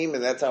my team,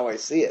 and that's how I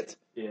see it.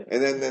 Yeah.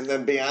 And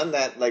then beyond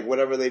that, like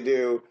whatever they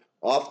do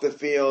off the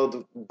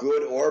field,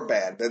 good or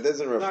bad, that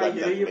doesn't No, I reflect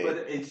hear on you, me. but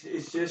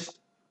it's just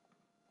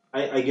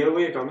I get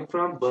where you're coming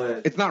from,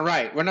 but It's not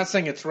right. We're not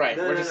saying it's right.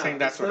 No, We're no, just no, saying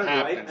that's it's what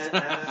not right.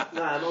 happens.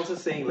 No, I'm also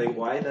saying like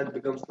why that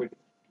becomes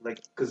like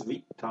because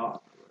we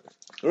talk,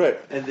 Right.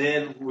 and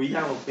then we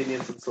have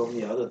opinions on so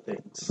many other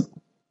things.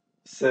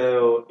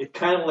 So it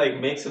kind of like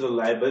makes it a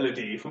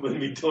liability when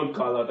we don't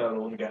call out our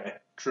own guy.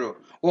 True.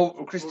 Well,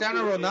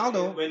 Cristiano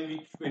Ronaldo. When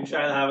we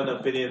try to have an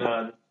opinion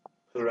on.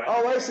 Right.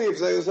 Oh, I see.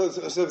 So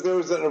if there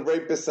was a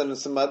rapist on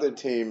some other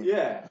team,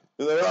 Yeah.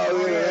 they're like,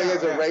 that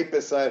guy's a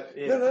rapist.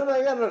 Yeah. No,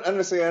 I don't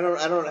honestly. I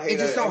don't hate It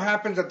just it. so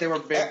happens that they were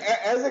big.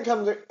 As it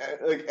comes,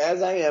 like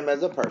as I am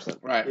as a person,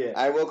 Right. Yeah.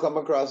 I will come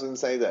across and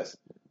say this.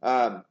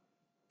 I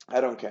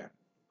don't care.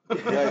 You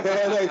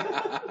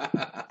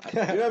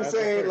know what I'm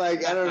saying?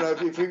 Like, I don't know,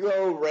 if you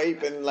go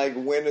rape and like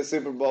win a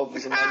Super Bowl for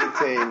some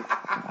other team,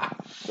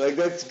 like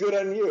that's good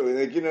on you.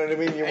 Like, you know what I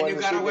mean? And won you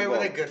the got Super away Bowl.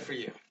 with it. Good for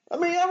you. I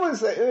mean, I wouldn't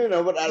say,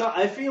 but No,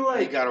 I feel You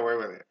like got away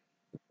with it.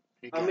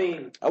 I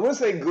mean I wouldn't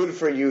say good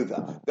for you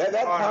though. That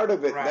part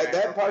of it, right,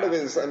 that part of it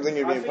okay. is something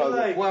you're I being feel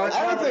positive. like- Well, it's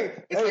I don't not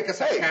think it's like a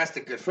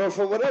sarcastic good for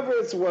for whatever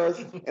it's worth,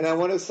 and I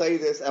want to say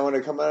this. I want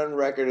to come out on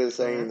record as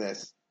saying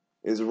this: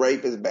 is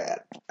rape is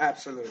bad.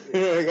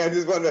 Absolutely. Like, I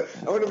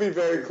want to be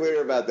very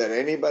clear about that.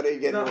 Anybody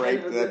getting no,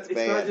 raped, and that's it's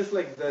not bad. just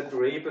like that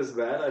rape is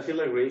bad. I feel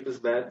like rape is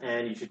bad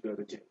and you should go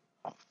to jail.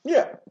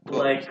 Yeah.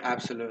 Like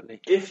Absolutely.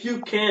 if you're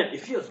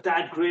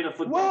that great a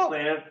football Well-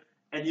 player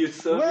and you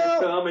serve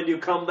Well- your term and you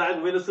come back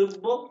and win a Super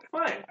Bowl,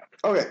 fine.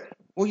 Okay.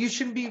 Well, you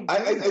shouldn't be. I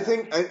doing that.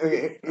 think.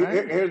 Okay.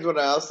 Right? Here's what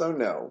I also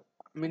know.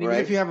 I mean, even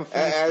Right? if you have a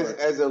face for it.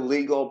 as a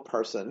legal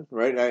person,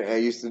 right? I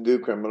used to do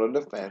criminal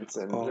defense,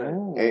 and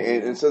Oh.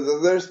 and so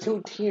there's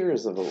 2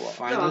 tiers of the law. No, I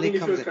Finally mean, if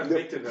comes you're in.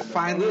 convicted, then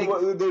Finally,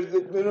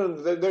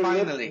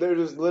 Finally.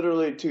 There's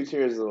literally 2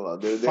 tiers of the law.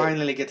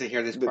 finally get to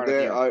hear this part of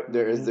There you. are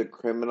there Mm-hmm. is the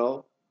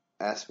criminal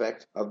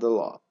aspect of the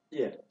law.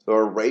 yeah. So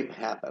a rape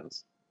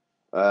happens.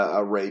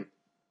 A rape,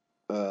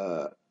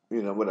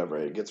 whatever.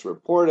 It gets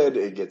reported.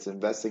 It gets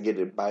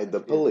investigated by the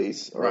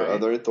police or Right.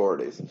 other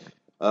authorities.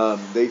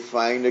 They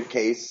find a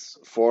case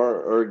for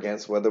or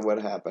against whether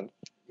what happened.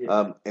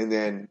 Yeah. And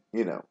then,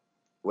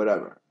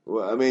 whatever.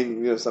 Well, I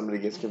mean, somebody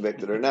gets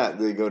convicted or not.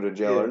 They go to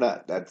jail Yeah. or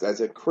not. That's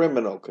a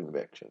criminal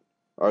conviction.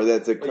 Or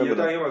that's a But you're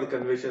criminal. talking about the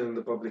conviction in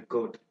the public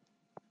court.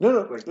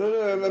 No. like-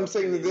 I'm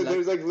saying that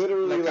there's like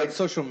literally Like on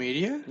social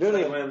media? no.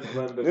 Like when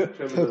the Yeah.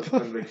 criminal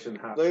conviction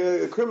happens. Like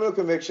a criminal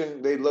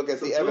conviction, they look at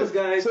So the those evidence.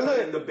 guys So are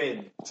then- in the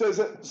bin.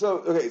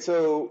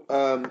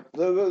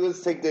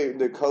 let's take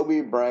the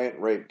Kobe Bryant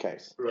rape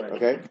case. Right.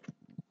 Okay.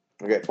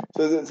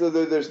 So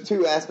there's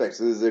 2 aspects.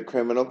 There's a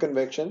criminal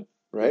conviction,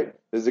 right?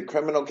 There's a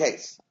criminal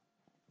case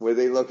where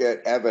they look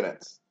at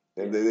evidence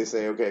and they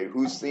say, okay,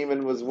 whose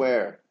semen was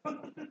where?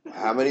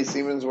 How many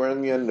semens were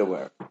in the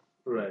underwear?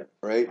 Right.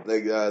 Right?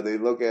 Like they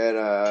look at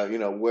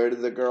where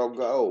did the girl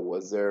go?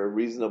 Was there a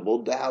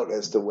reasonable doubt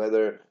as to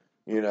whether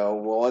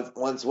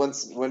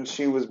when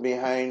she was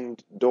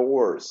behind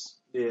doors,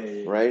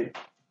 Yeah. right?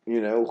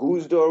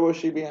 Whose door was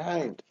she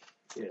behind?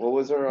 Yeah. What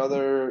was her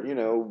other,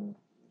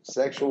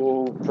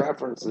 sexual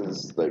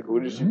preferences? Like, who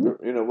did she,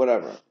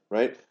 whatever,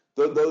 right?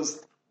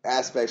 Those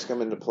aspects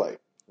come into play,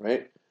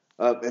 right?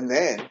 And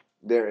then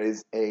there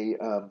is a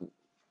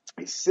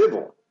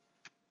civil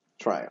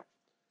trial.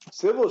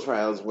 Civil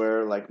trials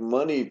where like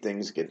money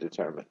things get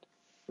determined.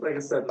 Like I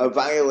said, a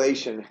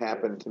violation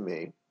happened to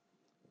me,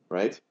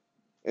 right?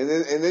 And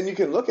then you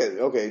can look at it.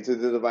 Okay, so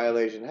did the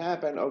violation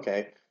happen?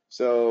 Okay,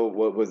 so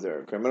what was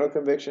there? A criminal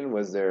conviction?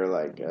 Was there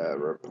like a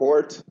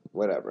report?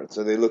 Whatever.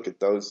 So they look at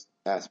those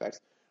aspects,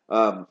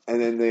 and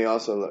then they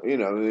also,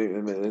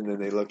 and then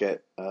they look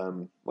at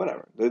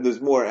whatever.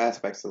 There's more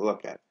aspects to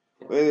look at,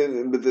 but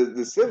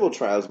the civil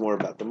trial is more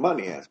about the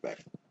money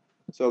aspect.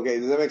 So okay,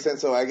 does that make sense?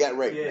 So I got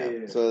raped now.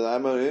 Yeah. So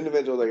I'm an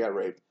individual that got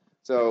raped.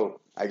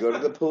 So I go to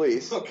the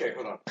police. Okay,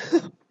 hold on.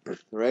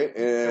 Right?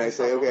 And I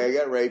say, okay, I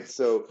got raped,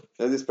 so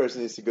now this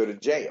person needs to go to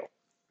jail.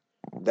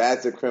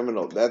 That's a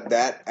criminal.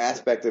 That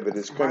aspect of it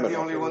is criminal. I'm the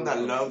only one that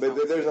loves. But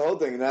there's a whole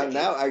thing.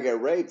 Now I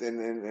got raped,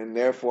 and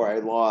therefore I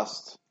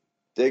lost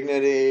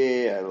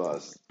dignity. I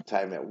lost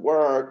time at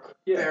work.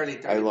 Yeah.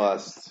 I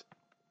lost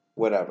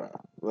whatever.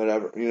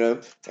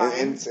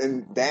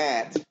 And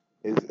that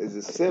is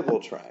a civil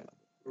trial.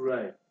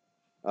 Right.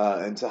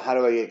 And so how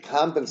do I get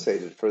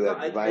compensated for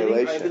that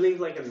violation? I believe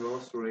like in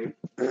most rape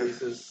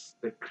cases,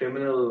 the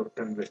criminal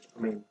conviction.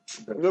 I mean,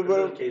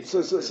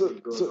 so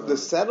the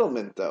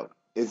settlement though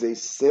is a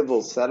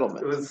civil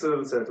settlement. It was a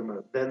civil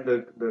settlement. Then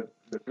the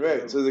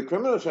right. So the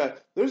criminal trial,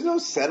 there's no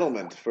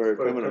settlement for a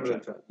criminal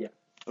trial. Yeah.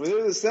 I mean,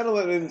 there's a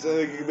settlement, and so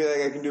you can be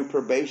like, I can do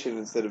probation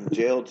instead of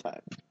jail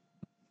time.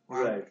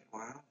 Wow. Right.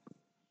 Wow.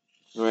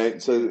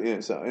 Right. So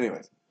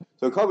anyways,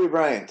 so Kobe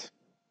Bryant,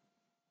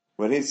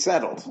 when he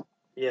settled,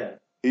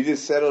 he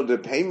just settled to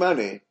pay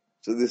money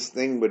so this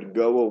thing would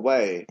go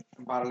away.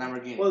 About a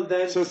Lamborghini. Well,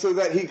 then, so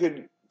that he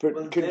could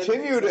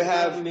continue to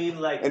have an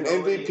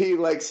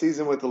MVP-like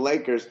season with the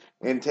Lakers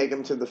and take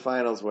them to the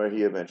finals where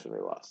he eventually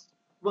lost.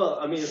 Well,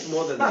 I mean, it's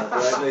more than that,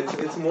 right?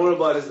 It's more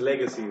about his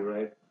legacy,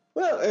 right?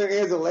 Well,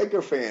 as a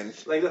Laker fan,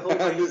 like the whole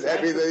I'm just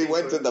happy that he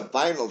went to the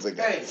finals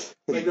again. Hey,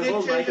 like the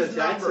whole Michael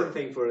Jackson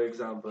thing, for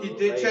example. He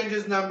did change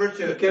his number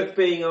to... He kept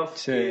paying off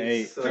to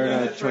 8, so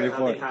 24.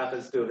 Nothing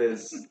happens to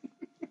his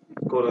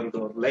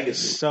quote-unquote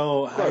legacy.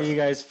 So, how do you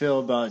guys feel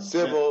about...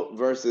 Civil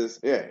versus...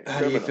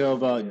 How do you feel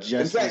about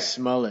Jussie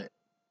Smollett?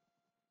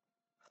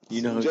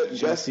 You know who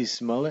Jussie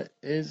Smollett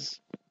is?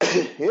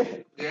 Yeah.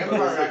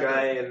 The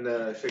guy in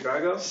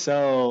Chicago?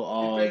 So,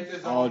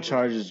 all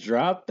charges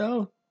dropped,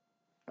 though?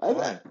 I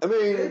mean...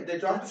 They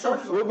dropped the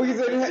charges. Well,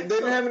 because they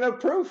didn't have enough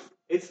proof.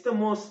 It's the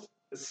most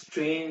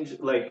strange...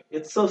 Like,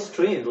 it's so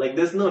strange. Like,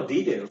 there's no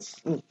details.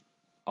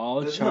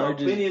 All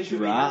charges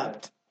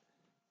dropped?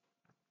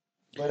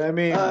 But, I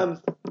mean,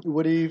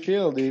 what do you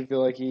feel? Do you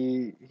feel like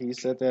he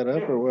set that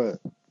up or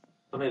what?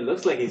 I mean, it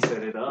looks like he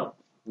set it up.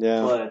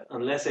 Yeah. But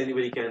unless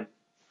anybody can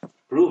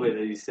prove it,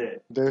 as you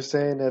said. They're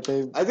saying that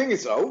I think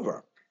it's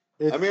over.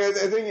 I mean, I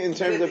think in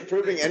terms of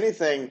proving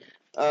anything,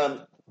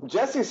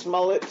 Jussie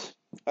Smollett...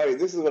 All right,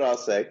 this is what I'll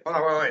say.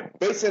 Wait.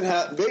 Based on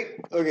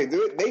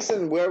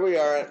where we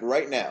are at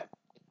right now,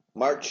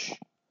 March,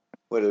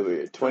 what are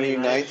we,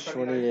 29th,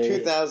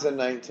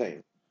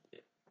 2019.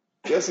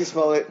 Jussie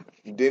Smollett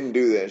didn't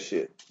do that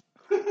shit.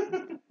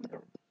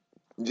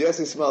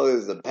 Jussie Smollett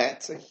is a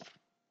patsy.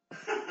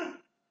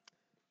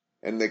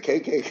 And the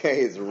KKK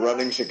is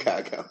running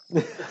Chicago.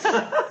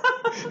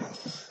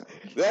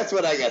 That's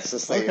what I got to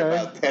say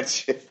about that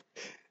shit.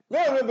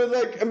 No, but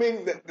like, I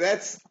mean,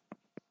 that's...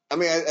 I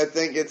mean, I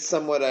think it's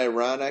somewhat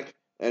ironic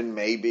and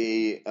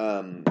maybe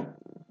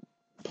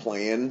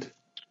planned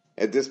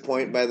at this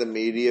point by the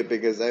media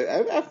because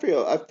I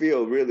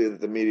feel really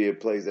that the media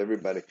plays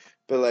everybody.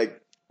 But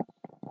like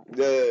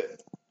so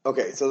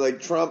like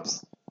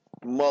Trump's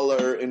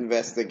Mueller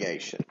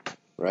investigation,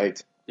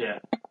 right? Yeah.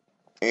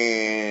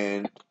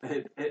 And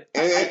I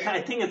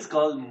think it's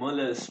called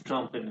Mueller's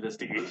Trump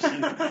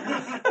investigation.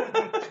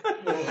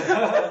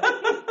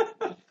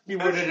 He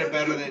worded it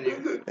better than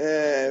you.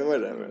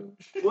 Whatever.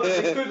 Well,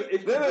 it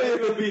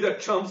could be that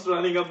Trump's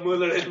running a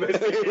Mueller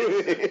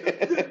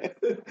investigation.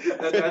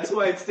 And that's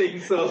why it's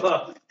taking so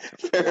long.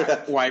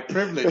 White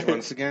privilege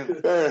once again.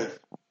 But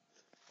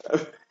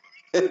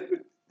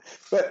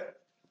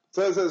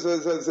so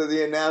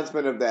the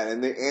announcement of that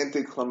and the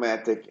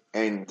anticlimactic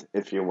end,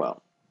 if you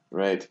will,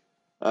 right?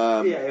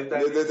 If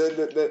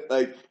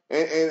that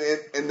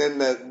and then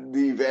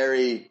the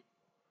very.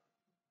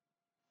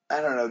 I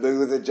don't know.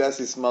 With the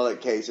Jussie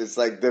Smollett case, it's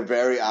like the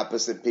very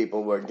opposite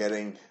people were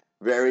getting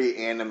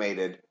very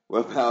animated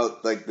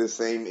about like the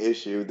same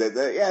issue. That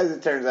as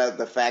it turns out,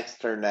 the facts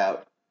turned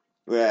out,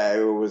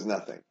 it was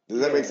nothing. Does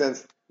that make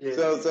sense? Yeah.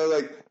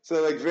 So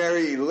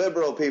very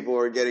liberal people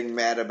were getting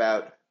mad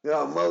about.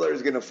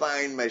 Mueller's going to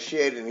find my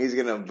shit and he's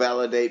going to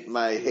validate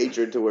my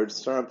hatred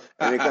towards Trump.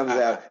 And it comes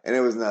out and it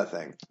was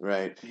nothing,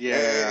 right?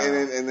 Yeah.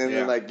 And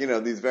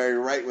then these very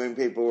right-wing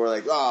people were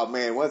like, oh,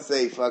 man, once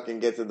they fucking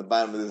get to the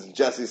bottom of this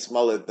Jussie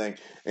Smollett thing,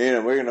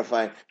 we're going to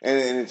find...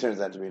 And it turns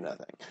out to be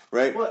nothing,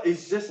 right? Well,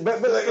 it's just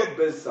so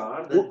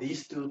bizarre that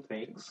these two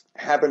things...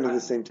 happened at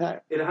the same time.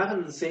 It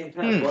happened at the same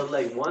time. But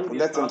like one...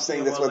 That's what I'm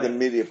saying. That's why the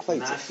media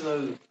plays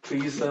national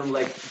treason,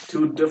 like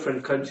two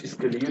different countries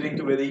colluding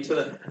with each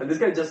other. And this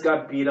guy just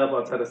got beat meet up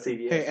outside of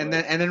CVS. Hey, and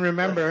then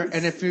remember,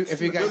 and if you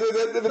guys,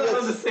 it's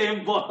not on the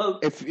same ball.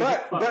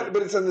 But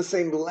it's on the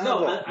same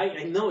level. No,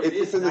 I know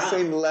it's in the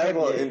same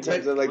level in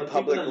terms of like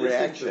public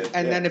reaction.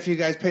 And then if you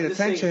guys paid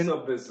attention, so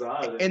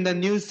bizarre, in the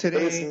news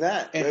today, it's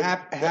not. It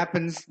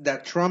happens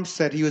that Trump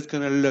said he was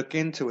going to look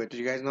into it. Did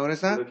you guys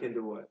notice that? Look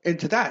into what?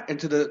 Into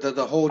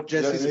the whole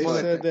Jesse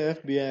Smollett thing.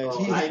 The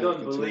FBI. I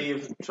don't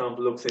believe Trump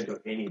looks into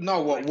anything.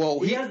 No, well,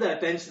 he has the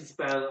attention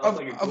span of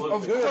like a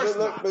goldfish. Of course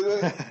not.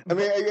 I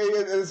mean,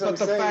 that's what I'm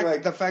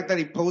saying. The fact that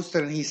he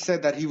posted and he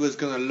said that he was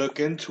going to look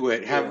into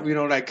it, have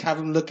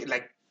him look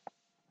like.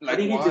 I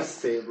think what? he just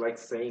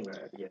saying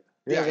that.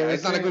 Yeah,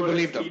 it's not a good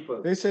belief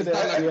though. They said the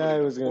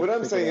FBI was going to. What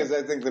I'm saying is,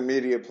 I think the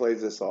media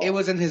plays this off. It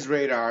was in his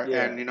radar,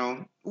 and he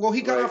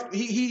got off.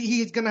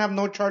 He's going to have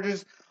no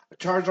charges.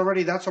 Charged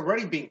already. That's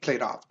already being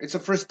played off. It's the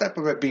first step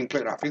of it being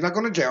played off. He's not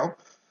going to jail.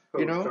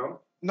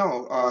 Trump?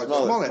 No,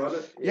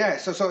 Smollett. Yeah.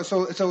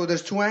 So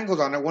there's two angles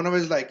on it. One of it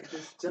is like,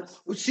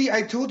 see,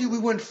 I told you we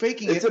weren't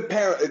faking it.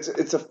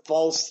 It's a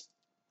false.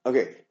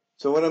 Okay,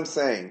 so what I'm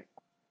saying,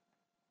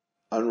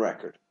 on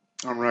record.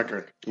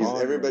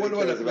 Everybody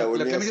cares about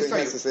what Neil Singh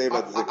has to say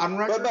about this. On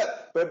record.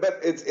 But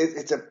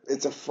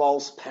it's a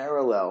false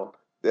parallel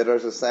that our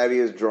society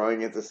is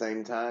drawing at the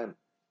same time.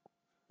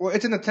 Well,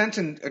 it's an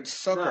attention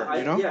sucker,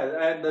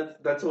 Yeah, and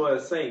that's what I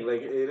was saying.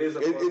 Like it is.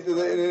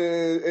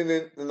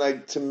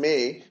 Like to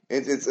me,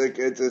 it's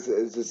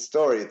a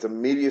story. It's a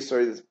media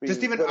story that's being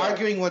just even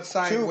arguing what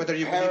side, whether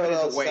you believe it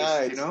is a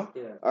waste,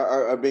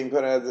 are being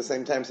put out at the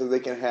same time, so they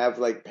can have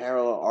like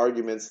parallel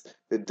arguments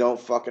that don't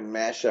fucking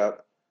mash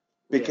up,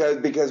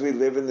 because we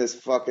live in this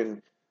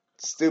fucking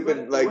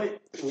stupid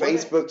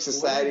Facebook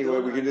society where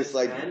we can just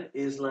like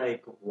is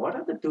like, what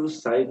are the two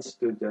sides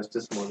to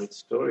Justice Smollett's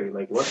story?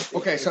 Like what?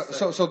 Okay,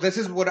 so this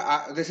is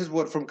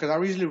what from because I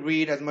usually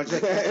read as much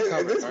as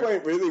at this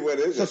point, really, what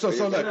is it? So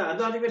look, I'm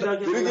not even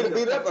talking. Did he get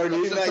beat up or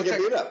did he not get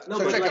beat up? No,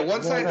 so check it.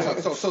 One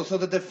side. So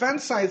the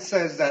defense side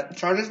says that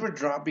charges were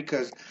dropped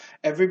because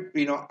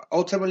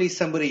ultimately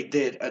somebody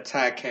did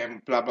attack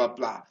him. Blah blah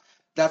blah.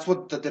 That's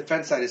what the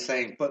defense side is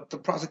saying, but the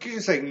prosecution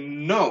is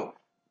saying no.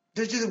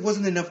 There just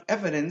wasn't enough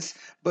evidence,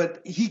 but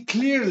he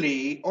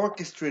clearly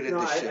orchestrated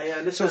this shit. I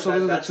understand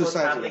so that's what's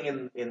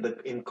happening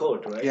in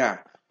court, right? Yeah.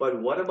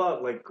 But what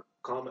about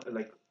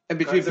and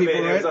between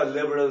people, right? Or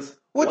liberals?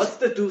 What's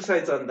the two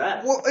sides on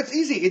that? Well, it's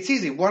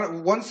easy.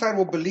 One side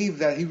will believe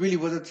that he really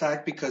was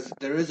attacked because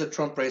there is a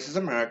Trump racist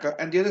America,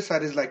 and the other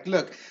side is like,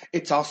 look,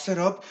 it's all set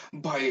up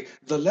by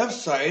the left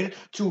side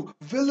to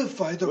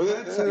vilify the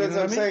right side. That's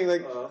what I'm saying.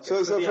 Like,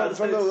 so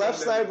from the left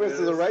side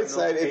versus the right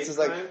side, it's just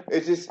like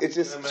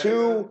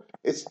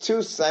it's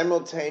two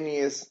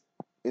simultaneous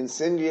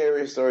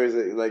incendiary stories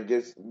that like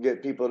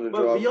get people to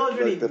draw. But we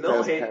already like,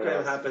 know hate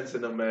crime happens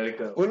in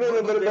America. Well,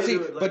 no,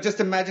 but just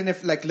imagine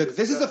if look,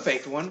 this is a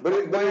fake one.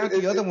 Why aren't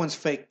the other ones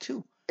fake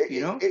too?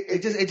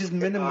 It just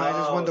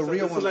minimizes when the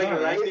real ones like are. a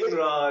lightning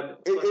rod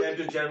for them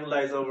to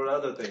generalize over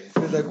other things.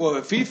 It's like, well,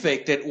 if he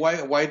faked it,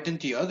 why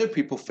didn't the other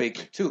people fake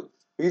it too?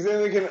 Because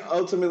then we can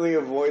ultimately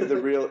avoid the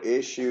real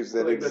issues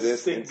that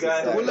exist in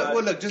society.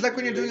 Well, look, just like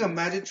when you're doing a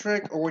magic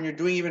trick, or when you're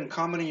doing even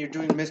comedy, you're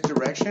doing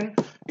misdirection,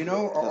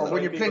 or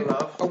when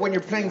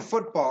you're playing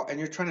football and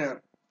you're trying to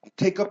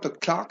take up the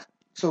clock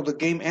so the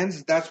game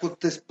ends. That's what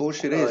this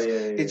bullshit is.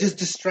 It's just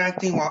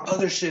distracting while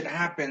other shit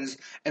happens,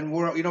 and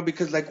we're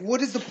because like,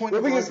 what is the point?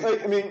 Well, because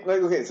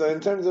okay, so in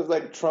terms of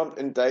like Trump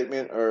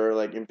indictment or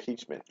like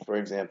impeachment, for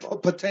example,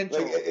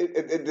 potential. Like,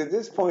 at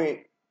this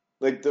point.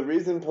 Like, the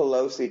reason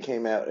Pelosi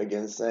came out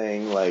against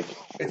saying, like...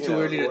 It's too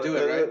early to do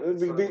it, right?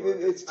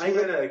 I'm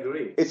going to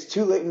agree. It's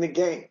too late in the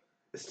game.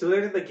 It's too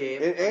late in the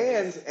game.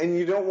 And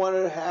you don't want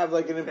to have,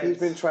 like, an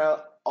impeachment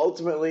trial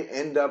ultimately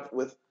end up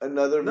with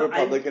another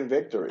Republican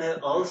victory.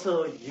 And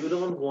also, you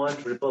don't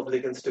want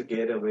Republicans to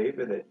get away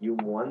with it. You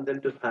want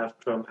them to have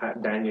Trump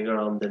dangling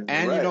around them.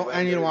 And you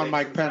don't want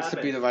Mike Pence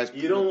to be the vice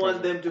president. You don't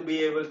want them to be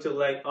able to,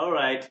 like, all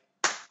right...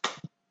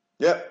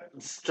 Yep.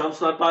 Trump's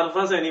not part of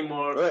us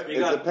anymore. Right. We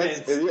got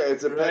Pence.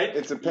 It's a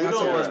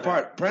Pence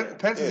part.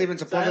 Pence is even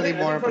supposedly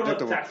more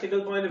unpredictable. From a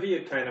tactical point of view,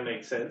 it kind of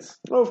makes sense.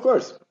 Oh, of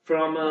course.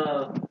 From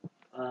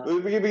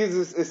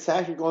because it's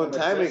tactical and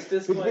timing.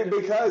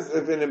 Because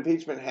if an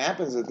impeachment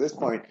happens at this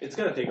point, it's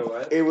going to take a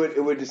while. It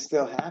would just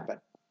still happen.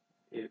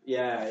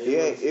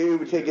 It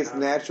would take its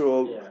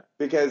natural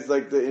because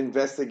like the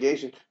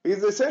investigation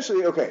because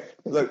essentially look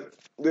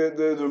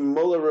the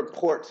Mueller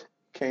report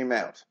came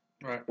out.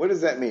 Right. What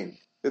does that mean?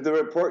 That the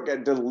report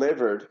got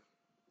delivered.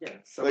 Yeah.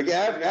 Somebody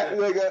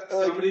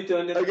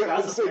turned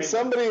it.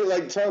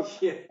 Somebody took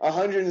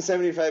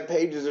 175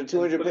 pages or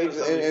 200 pages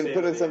and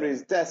put it on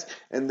somebody's desk,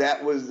 and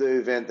that was the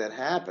event that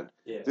happened.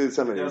 Yeah. Did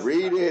somebody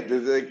read it?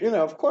 Did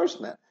of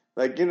course not.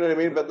 Like, you know what I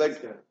mean? But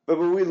but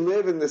we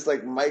live in this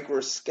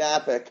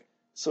microscopic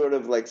sort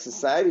of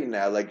society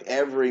now. Like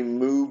every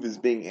move is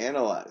being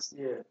analyzed.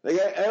 Yeah. Like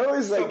I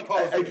always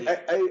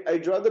I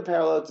draw the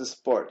parallel to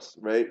sports,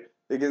 right?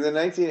 Because in the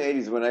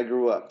 1980s, when I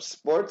grew up,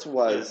 sports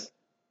was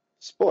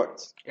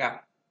sports. Yeah.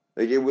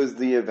 Like, it was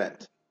the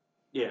event.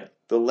 Yeah.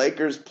 The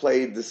Lakers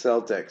played the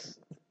Celtics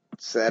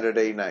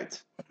Saturday night.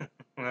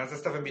 That's the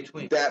stuff in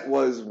between. That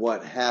was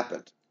what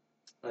happened.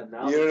 And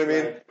now You know what I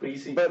mean? like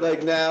preseason. But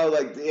like now,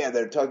 like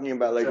they're talking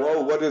about like,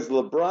 well, what does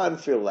LeBron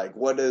feel like?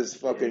 What does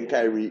fucking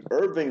Kyrie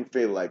Irving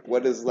feel like?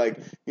 What is like,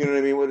 you know what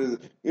I mean? What is,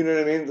 you know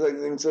what I mean? Like,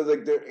 and so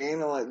like they're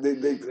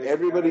analyzing.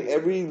 Everybody,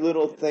 every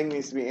little thing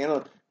needs to be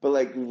analyzed. But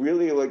like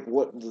really, like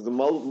what the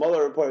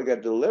Mueller report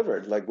got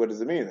delivered? Like what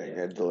does it mean? They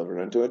got delivered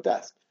onto a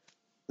desk.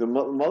 The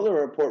Mueller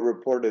report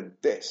reported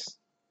this.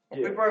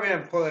 We probably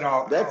didn't pull it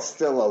all. That's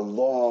still a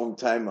long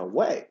time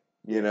away.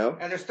 You know,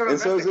 and they're still and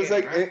so it's just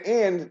like, right?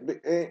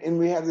 and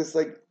we have this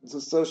like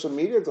social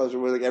media culture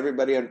where like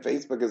everybody on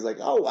Facebook is like,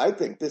 oh, I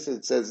think this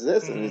it says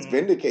this and it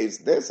vindicates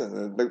this,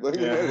 and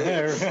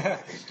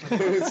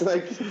it's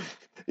like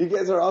you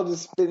guys are all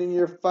just spinning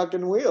your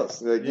fucking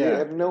wheels. Like you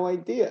have no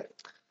idea.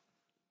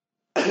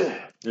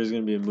 There's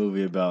gonna be a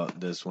movie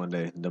about this one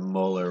day, the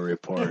Mueller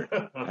report.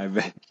 I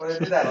bet.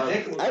 Honestly,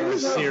 I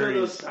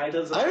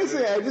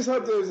just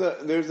hope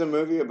there's a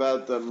movie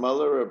about the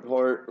Mueller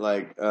report,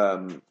 like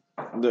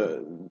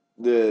the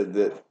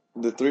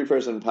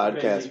 3-person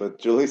podcast with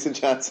Julissa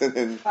Johnson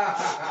and.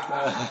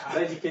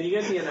 Reggie, can you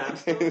get me an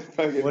answer?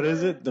 What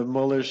is it? The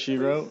Mueller she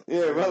wrote?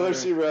 Yeah, Mueller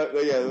she wrote.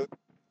 Yeah.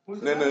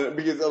 No,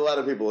 because a lot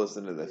of people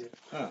listen to this.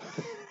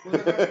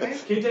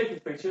 Can you take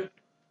a picture?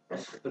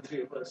 The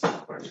 3 of us.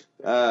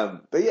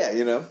 But yeah,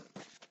 you know,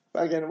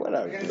 again,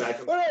 whatever.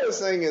 What I was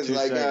saying is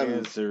like,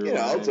 you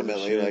know,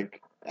 ultimately,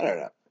 like, I don't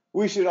know,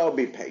 we should all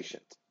be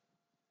patient.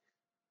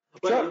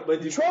 Trump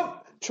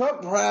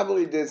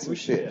probably did some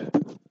shit.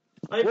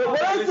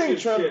 What I think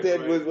Trump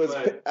did was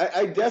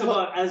I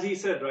definitely, as he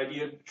said, right?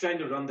 You're trying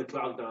to run the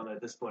clock down at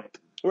this point,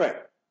 right?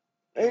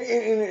 And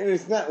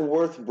it's not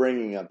worth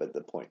bringing up at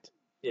the point,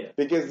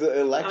 because the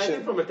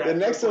election,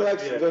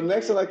 the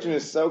next election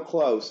is so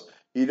close.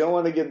 You don't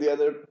want to give the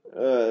other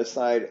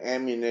side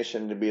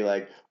ammunition to be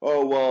like,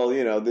 oh, well,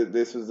 you know,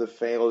 this was a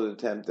failed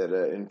attempt at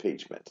an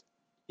impeachment.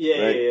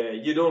 Yeah.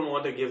 You don't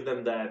want to give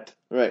them that.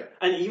 Right.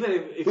 And even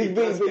if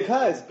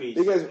because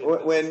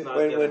when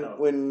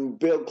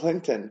Bill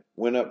Clinton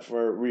went up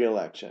for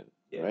re-election,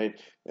 right,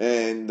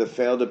 and the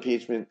failed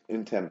impeachment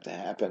attempt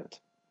happened,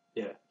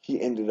 he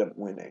ended up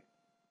winning.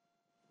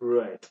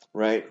 Right.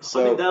 Right.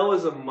 So I mean, that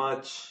was a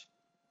much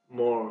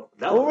more.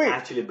 That was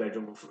actually a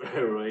better move,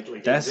 right?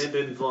 Like it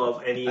didn't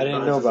involve any. I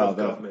didn't know about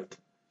government.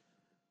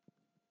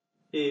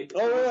 It's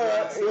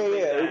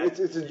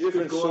a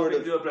different sort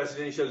of. Go into a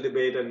presidential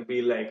debate and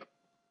be like.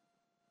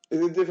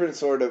 It's a different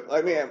sort of.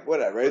 I mean,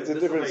 whatever. It's a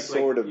different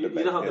sort of debate.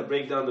 You don't have to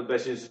break down the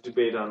presidential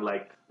debate on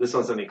like this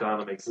one's on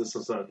economics, this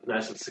one's on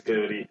national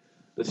security,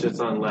 this one's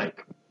on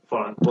like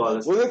foreign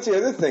policy. Well, that's the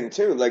other thing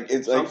too. Like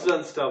it's Trump's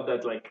done stuff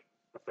that like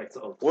affects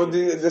all. Well,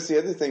 that's the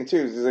other thing too.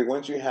 Is like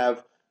once you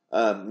have.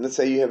 Let's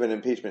say you have an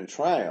impeachment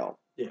trial,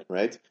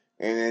 right?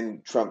 And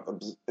then Trump,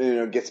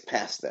 gets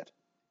past it.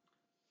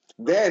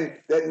 Then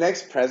that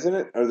next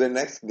president or the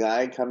next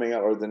guy coming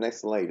up or the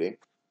next lady,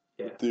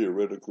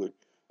 theoretically,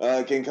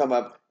 can come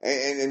up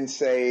and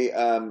say,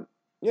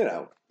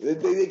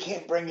 they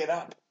can't bring it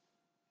up.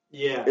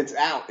 Yeah, it's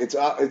out. It's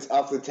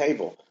off the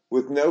table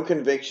with no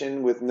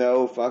conviction, with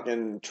no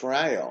fucking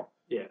trial.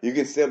 Yeah, you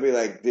can still be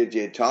like, did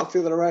you talk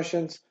to the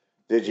Russians?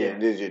 Did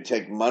you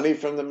take money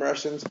from the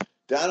Russians?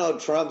 Donald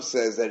Trump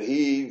says that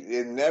he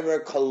never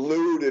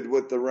colluded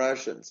with the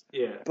Russians.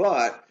 Yeah.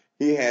 But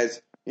he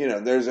has,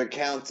 there's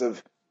accounts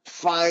of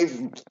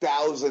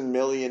 $5,000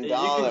 million. You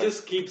can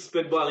just keep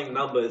spitballing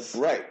numbers.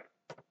 Right.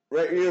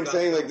 Right. You know what I'm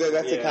saying? Like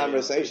that's a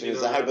conversation.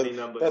 It's a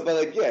but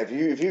like if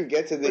you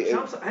get to the but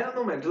Trump's, I don't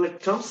know, man.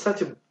 Like Trump's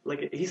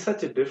he's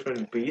such a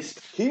different beast.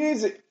 He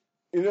needs it.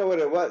 You know what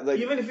it was? Like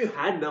even if you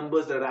had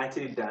numbers that are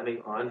actually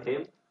damning on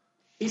him.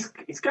 He's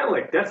kind of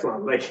like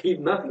Teflon. Like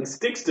nothing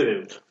sticks to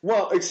him.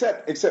 Well,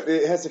 except it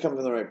has to come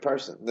from the right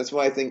person. That's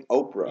why I think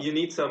Oprah. You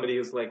need somebody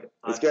who's like.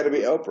 It's got to be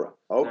Oprah.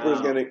 Oprah's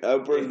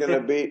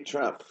gonna beat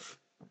Trump.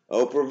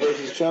 Oprah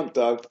versus Trump,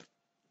 dog.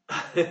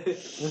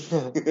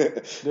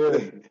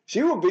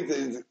 She will beat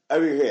the. I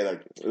mean, hey,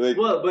 like.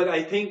 Well, but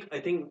I think.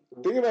 Think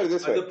about it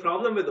this way. The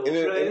problem with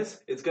Oprah is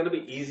it's gonna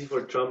be easy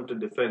for Trump to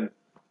defend.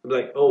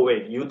 Like, oh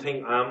wait, you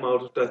think I'm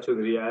out of touch with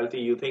reality?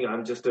 You think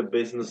I'm just a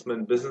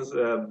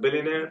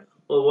billionaire?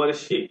 Well, what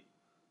is she?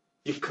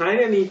 You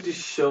kind of need to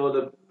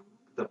show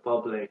the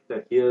public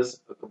that here's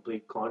a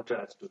complete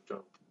contrast to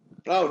Trump.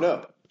 Oh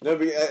no,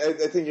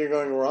 I think you're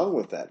going wrong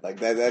with that.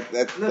 Like that's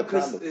the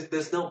problem.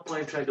 There's no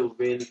point trying to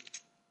win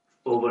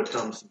over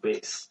Trump's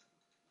base.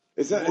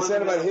 It's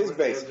not about his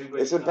base.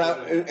 It's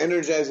about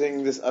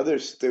energizing this other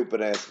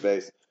stupid ass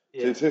base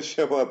to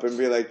show up and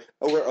be like,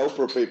 oh, we're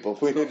Oprah people.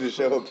 We need to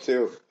show up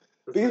too.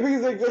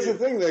 Because like that's the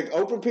thing, like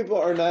Oprah people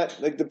are not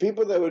like the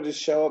people that would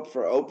just show up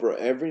for Oprah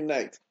every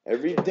night,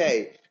 every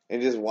day,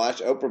 and just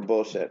watch Oprah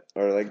bullshit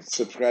or like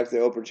subscribe to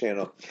the Oprah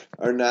channel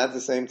are not the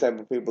same type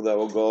of people that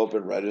will go up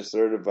and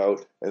register to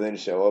vote and then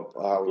show up.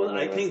 Well,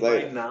 I think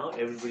right now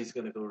everybody's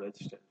gonna go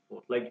register and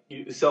vote. Like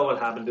you saw what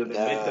happened to the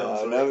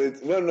midterms.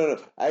 Right? No.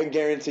 I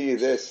guarantee you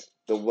this: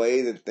 the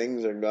way that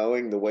things are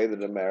going, the way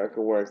that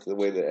America works, the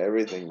way that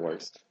everything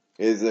works.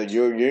 is that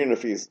you're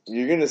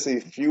gonna see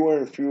fewer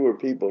and fewer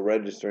people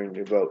registering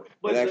to vote.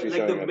 But and actually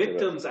like the showing up to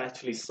vote. midterms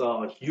actually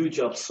saw a huge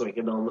upswing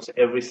in almost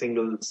every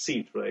single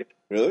seat, right?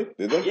 Really?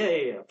 Did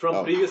they? Yeah.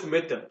 From previous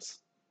midterms.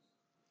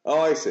 Oh,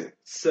 I see.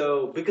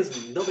 So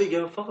because nobody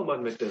gave a fuck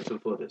about midterms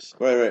before this.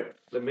 Right.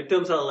 The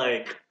midterms are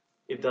like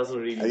it doesn't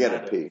really matter. I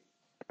gotta pee.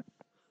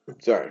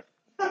 Sorry.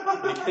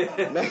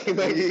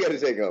 Maggie, you gotta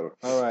take over.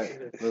 All right,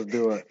 let's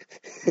do it.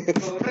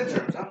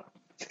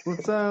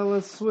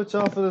 Let's switch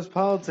off of this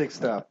politics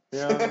stuff. You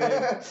know what I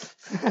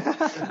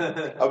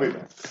mean? I'll be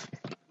back.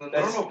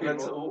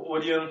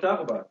 What do you want to talk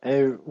about?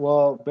 Hey,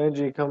 well,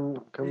 Benji,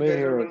 come in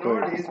here real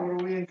quick. What are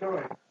we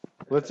enjoying?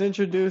 Let's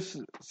introduce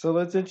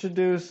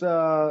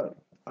a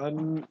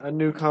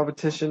new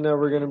competition that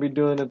we're going to be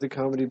doing at the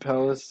Comedy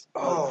Palace.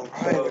 Oh,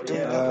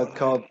 right.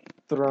 Called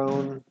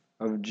Throne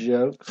of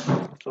Jokes.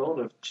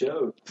 Throne of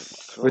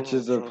Jokes. Which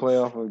is a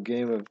playoff of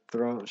Game of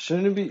Thrones.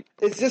 Shouldn't it be?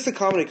 It's just a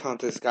comedy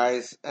contest,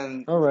 guys,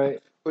 and all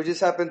right. We just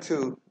happened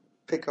to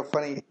pick a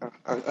funny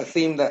a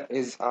theme that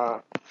is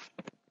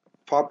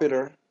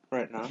popular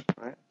right now,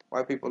 right?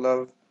 Why people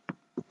love,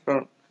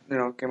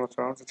 Game of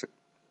Thrones. It's a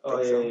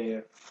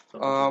yeah.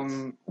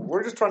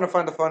 We're just trying to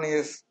find the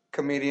funniest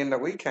comedian that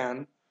we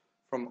can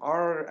from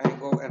our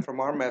angle and from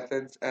our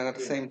methods, and at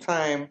the same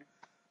time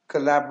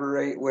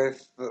collaborate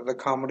with the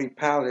Comedy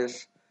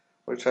Palace,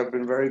 which have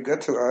been very good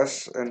to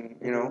us, and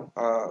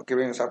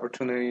giving us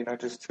opportunity not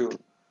just to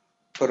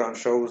put on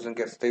shows and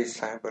get stage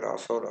time, but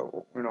also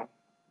to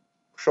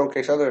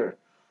showcase other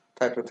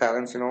types of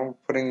talents.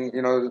 Putting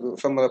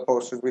some of the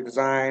posters we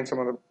design, some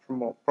of the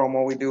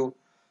promo we do,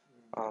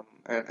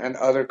 and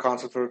other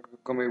concepts we're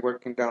going to be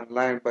working down the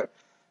line. But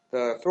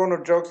the Throne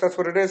of Jokes, that's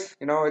what it is.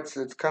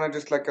 It's kind of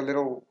just like a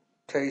little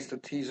taste, a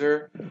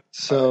teaser.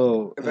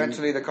 So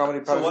eventually, the Comedy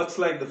Palace. So what's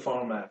like the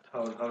format?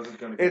 How is it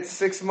going to go? It's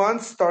 6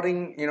 months,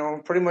 starting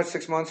pretty much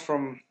 6 months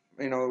from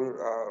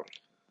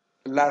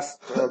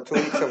last 2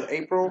 weeks of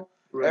April.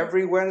 Right.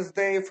 Every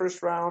Wednesday,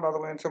 first round, all the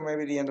way until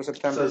maybe the end of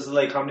September. So it's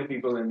like how many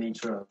people in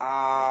each round?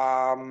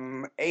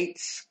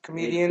 8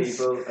 comedians. 8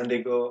 people, and they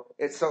go.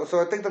 So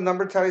I think the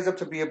number tallies up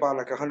to be about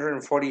like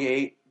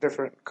 148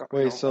 different.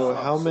 Wait, so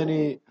how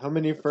many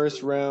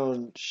first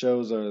round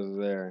shows are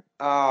there?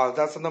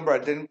 That's the number I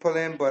didn't put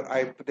in, but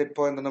I did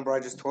put in the number I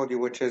just told you,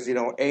 which is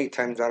 8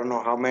 times I don't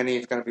know how many.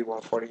 It's going to be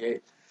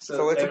 148.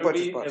 So it's a bunch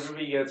of spots.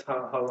 Everybody gets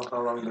how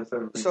long does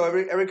everybody? So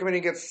every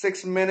comedian gets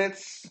 6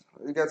 minutes.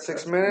 You got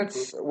 6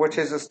 minutes, which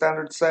is a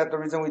standard set. The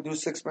reason we do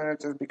 6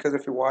 minutes is because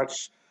if you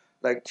watch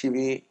like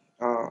TV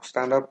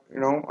stand up,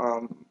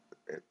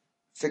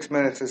 6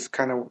 minutes is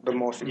kind of the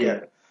most you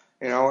get.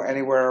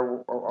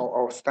 Anywhere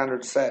or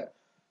standard set.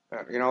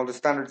 The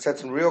standard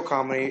sets in real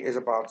comedy is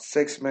about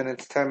 6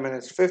 minutes, 10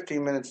 minutes,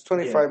 15 minutes,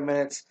 25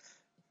 minutes,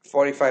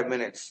 45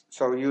 minutes.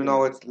 So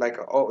it's like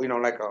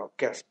a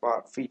guest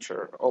spot,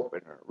 feature,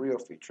 opener, real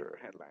feature,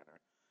 headliner.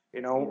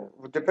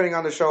 Depending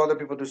on the show, other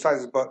people do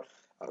sizes, but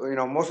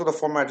most of the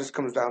format just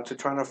comes down to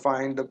trying to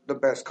find the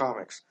best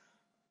comics.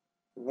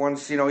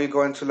 Once you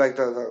go into like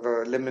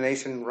the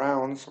elimination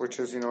rounds, which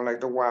is like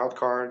the wild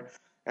card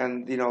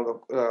and the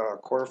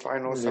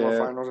quarterfinals,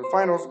 semifinals, and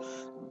finals,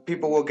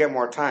 people will get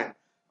more time.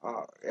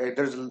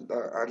 There's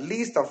at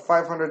least a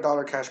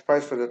 $500 cash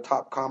prize for the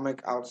top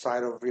comic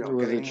outside of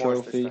getting more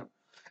trophy.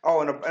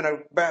 And a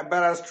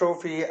badass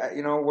trophy,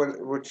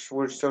 which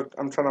we're still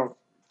I'm trying to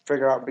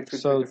figure out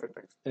between two different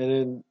things. And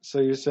then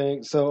you're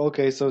saying so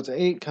it's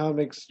 8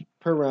 comics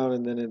per round,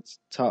 and then it's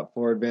top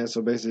 4 advanced.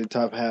 So basically,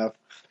 top half.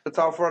 The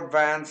top 4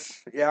 advanced,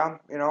 yeah,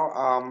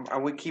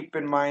 and we keep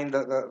in mind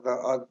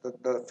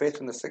the 5th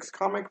and the 6th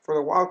comic for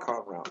the wild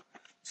card round.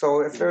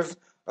 So if there's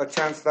a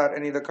chance that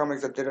any of the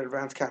comics that did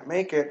advance can't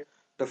make it,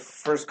 the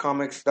first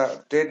comics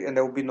that did, and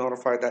they will be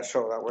notified that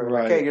show that way.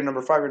 Right. Like, hey, you're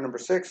number 5, you're number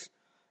 6.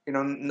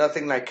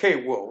 Nothing like,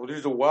 hey, whoa, this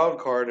is a wild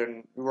card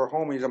and we were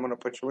homies, I'm going to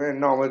put you in.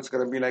 No, it's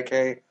going to be like,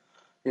 hey,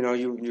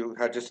 you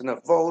had just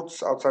enough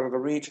votes outside of the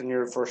reach and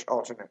you're first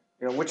alternate.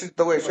 Which is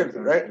the way it should be,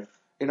 right?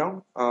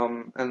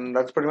 And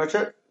that's pretty much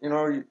it.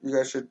 You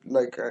guys should,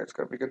 it's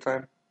going to be a good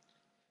time.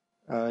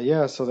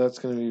 So that's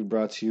going to be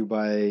brought to you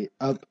by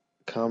Up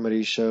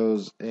Comedy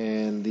Shows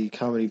and the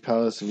Comedy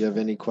Palace. If you have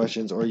any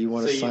questions or you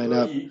want to sign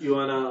up. You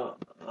want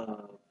to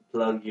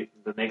plug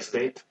the next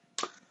date?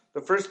 The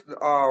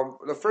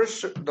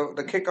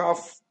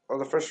kickoff of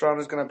the first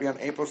round is going to be on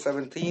April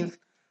 17th.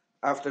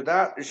 After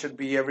that, it should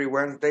be every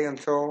Wednesday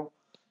until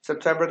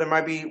September. There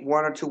might be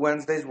 1 or 2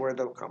 Wednesdays where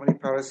the Comedy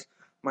Palace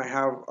might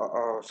have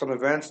some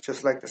events,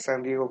 just like the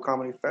San Diego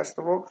Comedy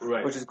Festival,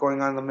 which is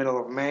going on in the middle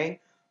of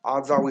May.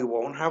 Odds are we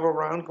won't have a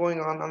round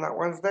going on that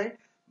Wednesday,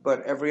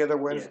 but every other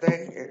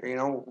Wednesday,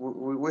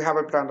 we have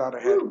it planned out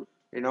ahead.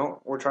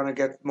 We're trying to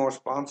get more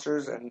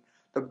sponsors, and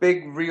the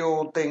big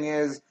real thing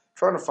is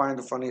trying to find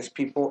the funniest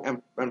people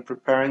and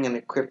preparing and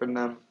equipping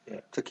them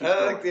to keep.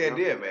 I like the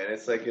idea, man.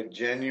 It's like a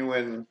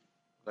genuine.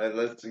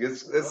 Let's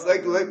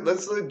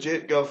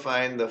legit go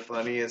find the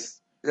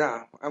funniest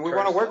Yeah, and we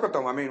want to work with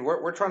them. I mean,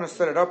 we're trying to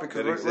set it up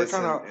because we're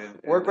trying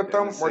to work with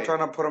them. We're trying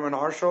to put them in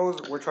our shows.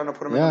 We're trying to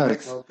put them in the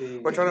mix.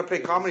 We're trying to play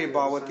comedy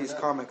ball with these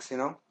comics, you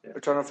know? We're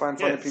trying to find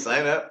funny people.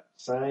 Sign up.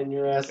 Sign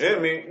your ass up. I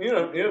mean, you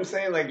know what I'm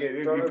saying? Like,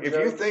 if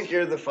you think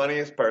you're the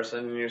funniest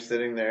person and you're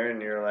sitting there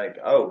and you're like,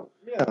 oh,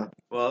 yeah,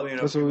 well, you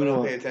know, people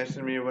don't pay attention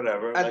to me or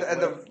whatever.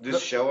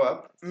 Just show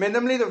up.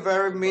 Minimally,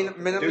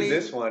 do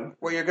this one.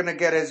 What you're gonna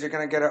get is you're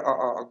gonna get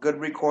a good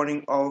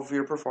recording of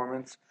your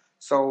performance.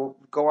 So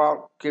go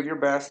out, give your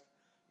best,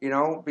 you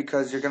know,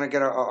 because you're gonna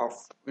get a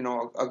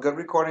good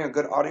recording, a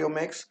good audio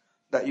mix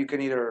that you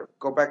can either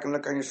go back and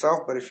look on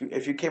yourself. But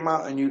if you came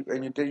out and you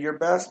did your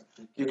best,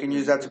 you can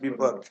use that to be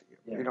booked.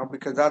 You know,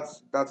 because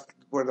that's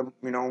where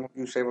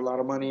you save a lot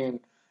of money and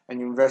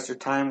you invest your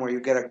time where you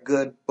get a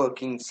good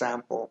booking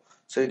sample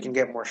so you can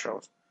get more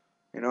shows.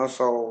 You know,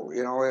 so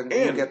you know, and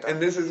you get that.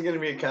 And this is going to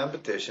be a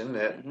competition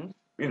that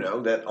you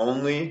know that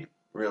only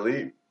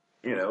really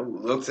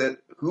looks at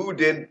who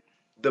did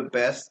the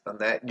best on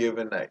that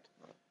given night,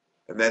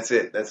 and that's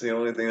it. That's the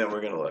only thing that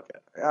we're going to look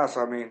at. Yeah.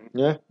 So I mean,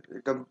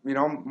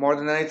 more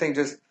than anything,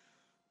 just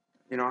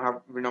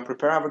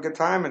prepare, have a good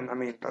time, and I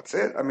mean that's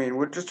it. I mean,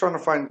 we're just trying to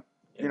find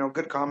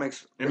good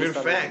comics. And in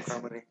fact,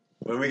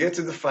 when we get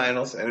to the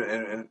finals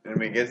and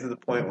we get to the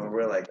point where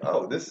we're like,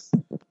 oh, this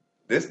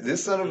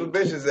son of a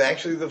bitch is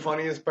actually the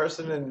funniest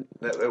person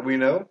that we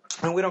know,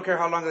 and we don't care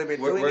how long they've been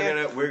doing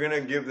it. We're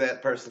gonna give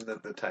that person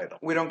the title.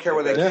 We don't care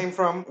where they came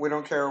from. We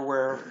don't care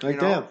where.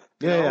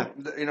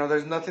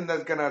 There's nothing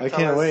that's gonna. I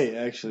can't wait.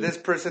 Actually, this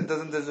person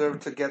doesn't deserve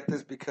to get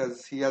this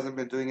because he hasn't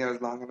been doing it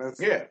as long as.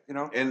 Yeah,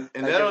 and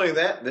not only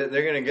that,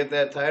 they're gonna get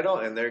that title,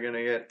 and they're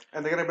gonna get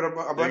a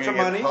bunch of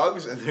money,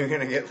 hugs, and they're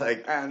gonna get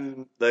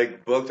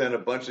booked on a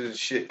bunch of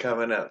shit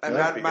coming up. And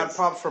mad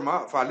props from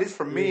at least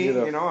from me.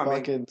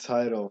 Fucking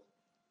title.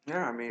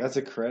 Yeah, I mean that's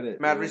a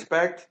credit. Mad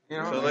respect,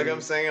 So like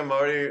I'm saying,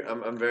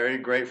 I'm very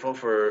grateful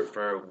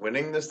for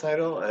winning this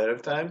title ahead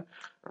of time.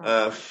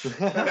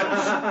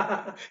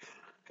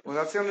 Well,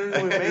 that's the only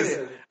reason we made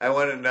it. I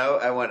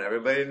want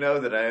everybody to know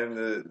that I am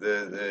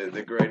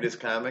the greatest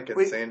comic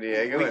in San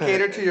Diego. We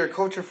cater to your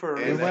culture for a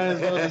reason. We might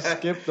as well just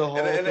skip the whole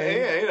thing.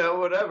 Yeah,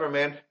 whatever,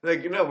 man.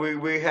 Like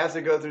we have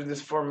to go through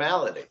this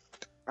formality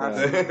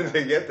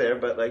to get there,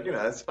 but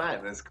that's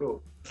fine. That's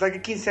cool. It's like a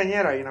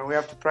quinceañera, we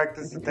have to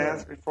practice the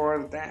dance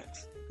before the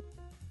dance.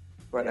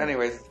 But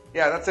anyways,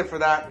 yeah, that's it for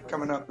that.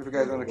 Coming up, if you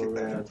guys want to kick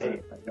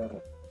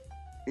that.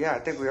 Yeah, I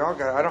think we all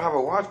got it. I don't have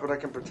a watch, but I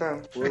can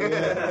pretend.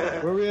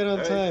 Where are we at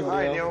on time? All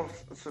right, Neil,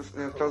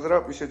 close it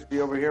up. You should be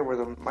over here where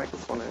the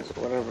microphone is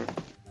or whatever.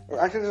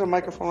 Actually, there's a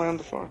microphone right on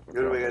the floor. What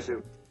do we got to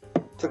do?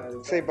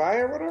 To say bye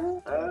or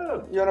whatever?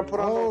 Oh. You want to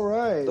put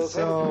on those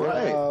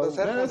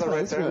headphones are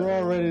right there. We're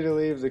all ready to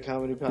leave the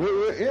Comedy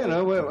Palace.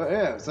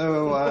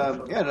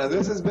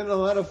 This has been a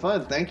lot of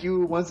fun. Thank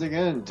you once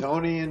again,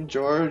 Tony and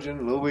George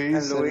and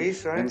Luis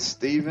right? And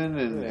Steven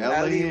and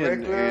Ellie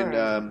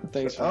and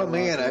thanks for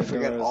I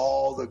forgot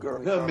all the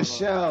girls. No,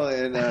 Michelle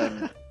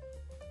and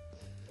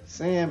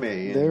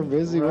Sammy. They're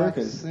busy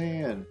working.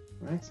 Roxanne?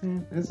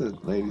 That's a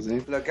lady's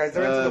name. Look, guys,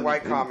 they're into the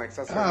white comics.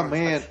 That's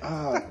man.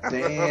 Oh,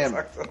 damn.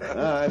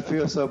 I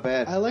feel so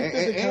bad. I like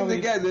the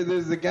guy.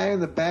 There's the guy in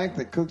the back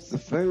that cooks the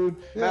food.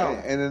 Yeah.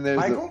 And then there's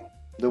Michael?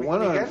 The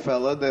one-armed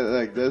fella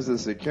that does the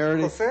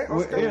security.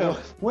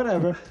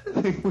 Whatever.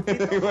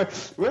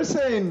 we're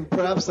saying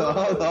props to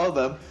all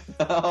them,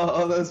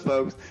 all those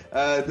folks.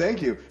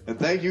 Thank you, and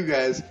thank you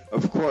guys,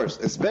 of course,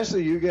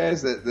 especially you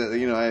guys that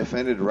I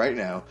offended right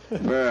now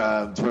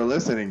for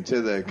listening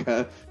to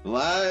the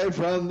live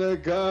from the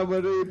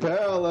Comedy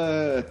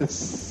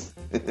Palace.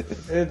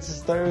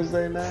 It's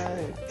Thursday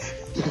night.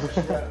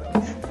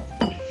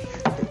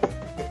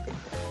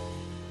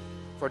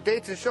 For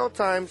dates and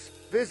showtimes,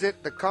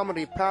 visit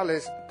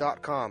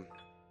thecomedypalace.com.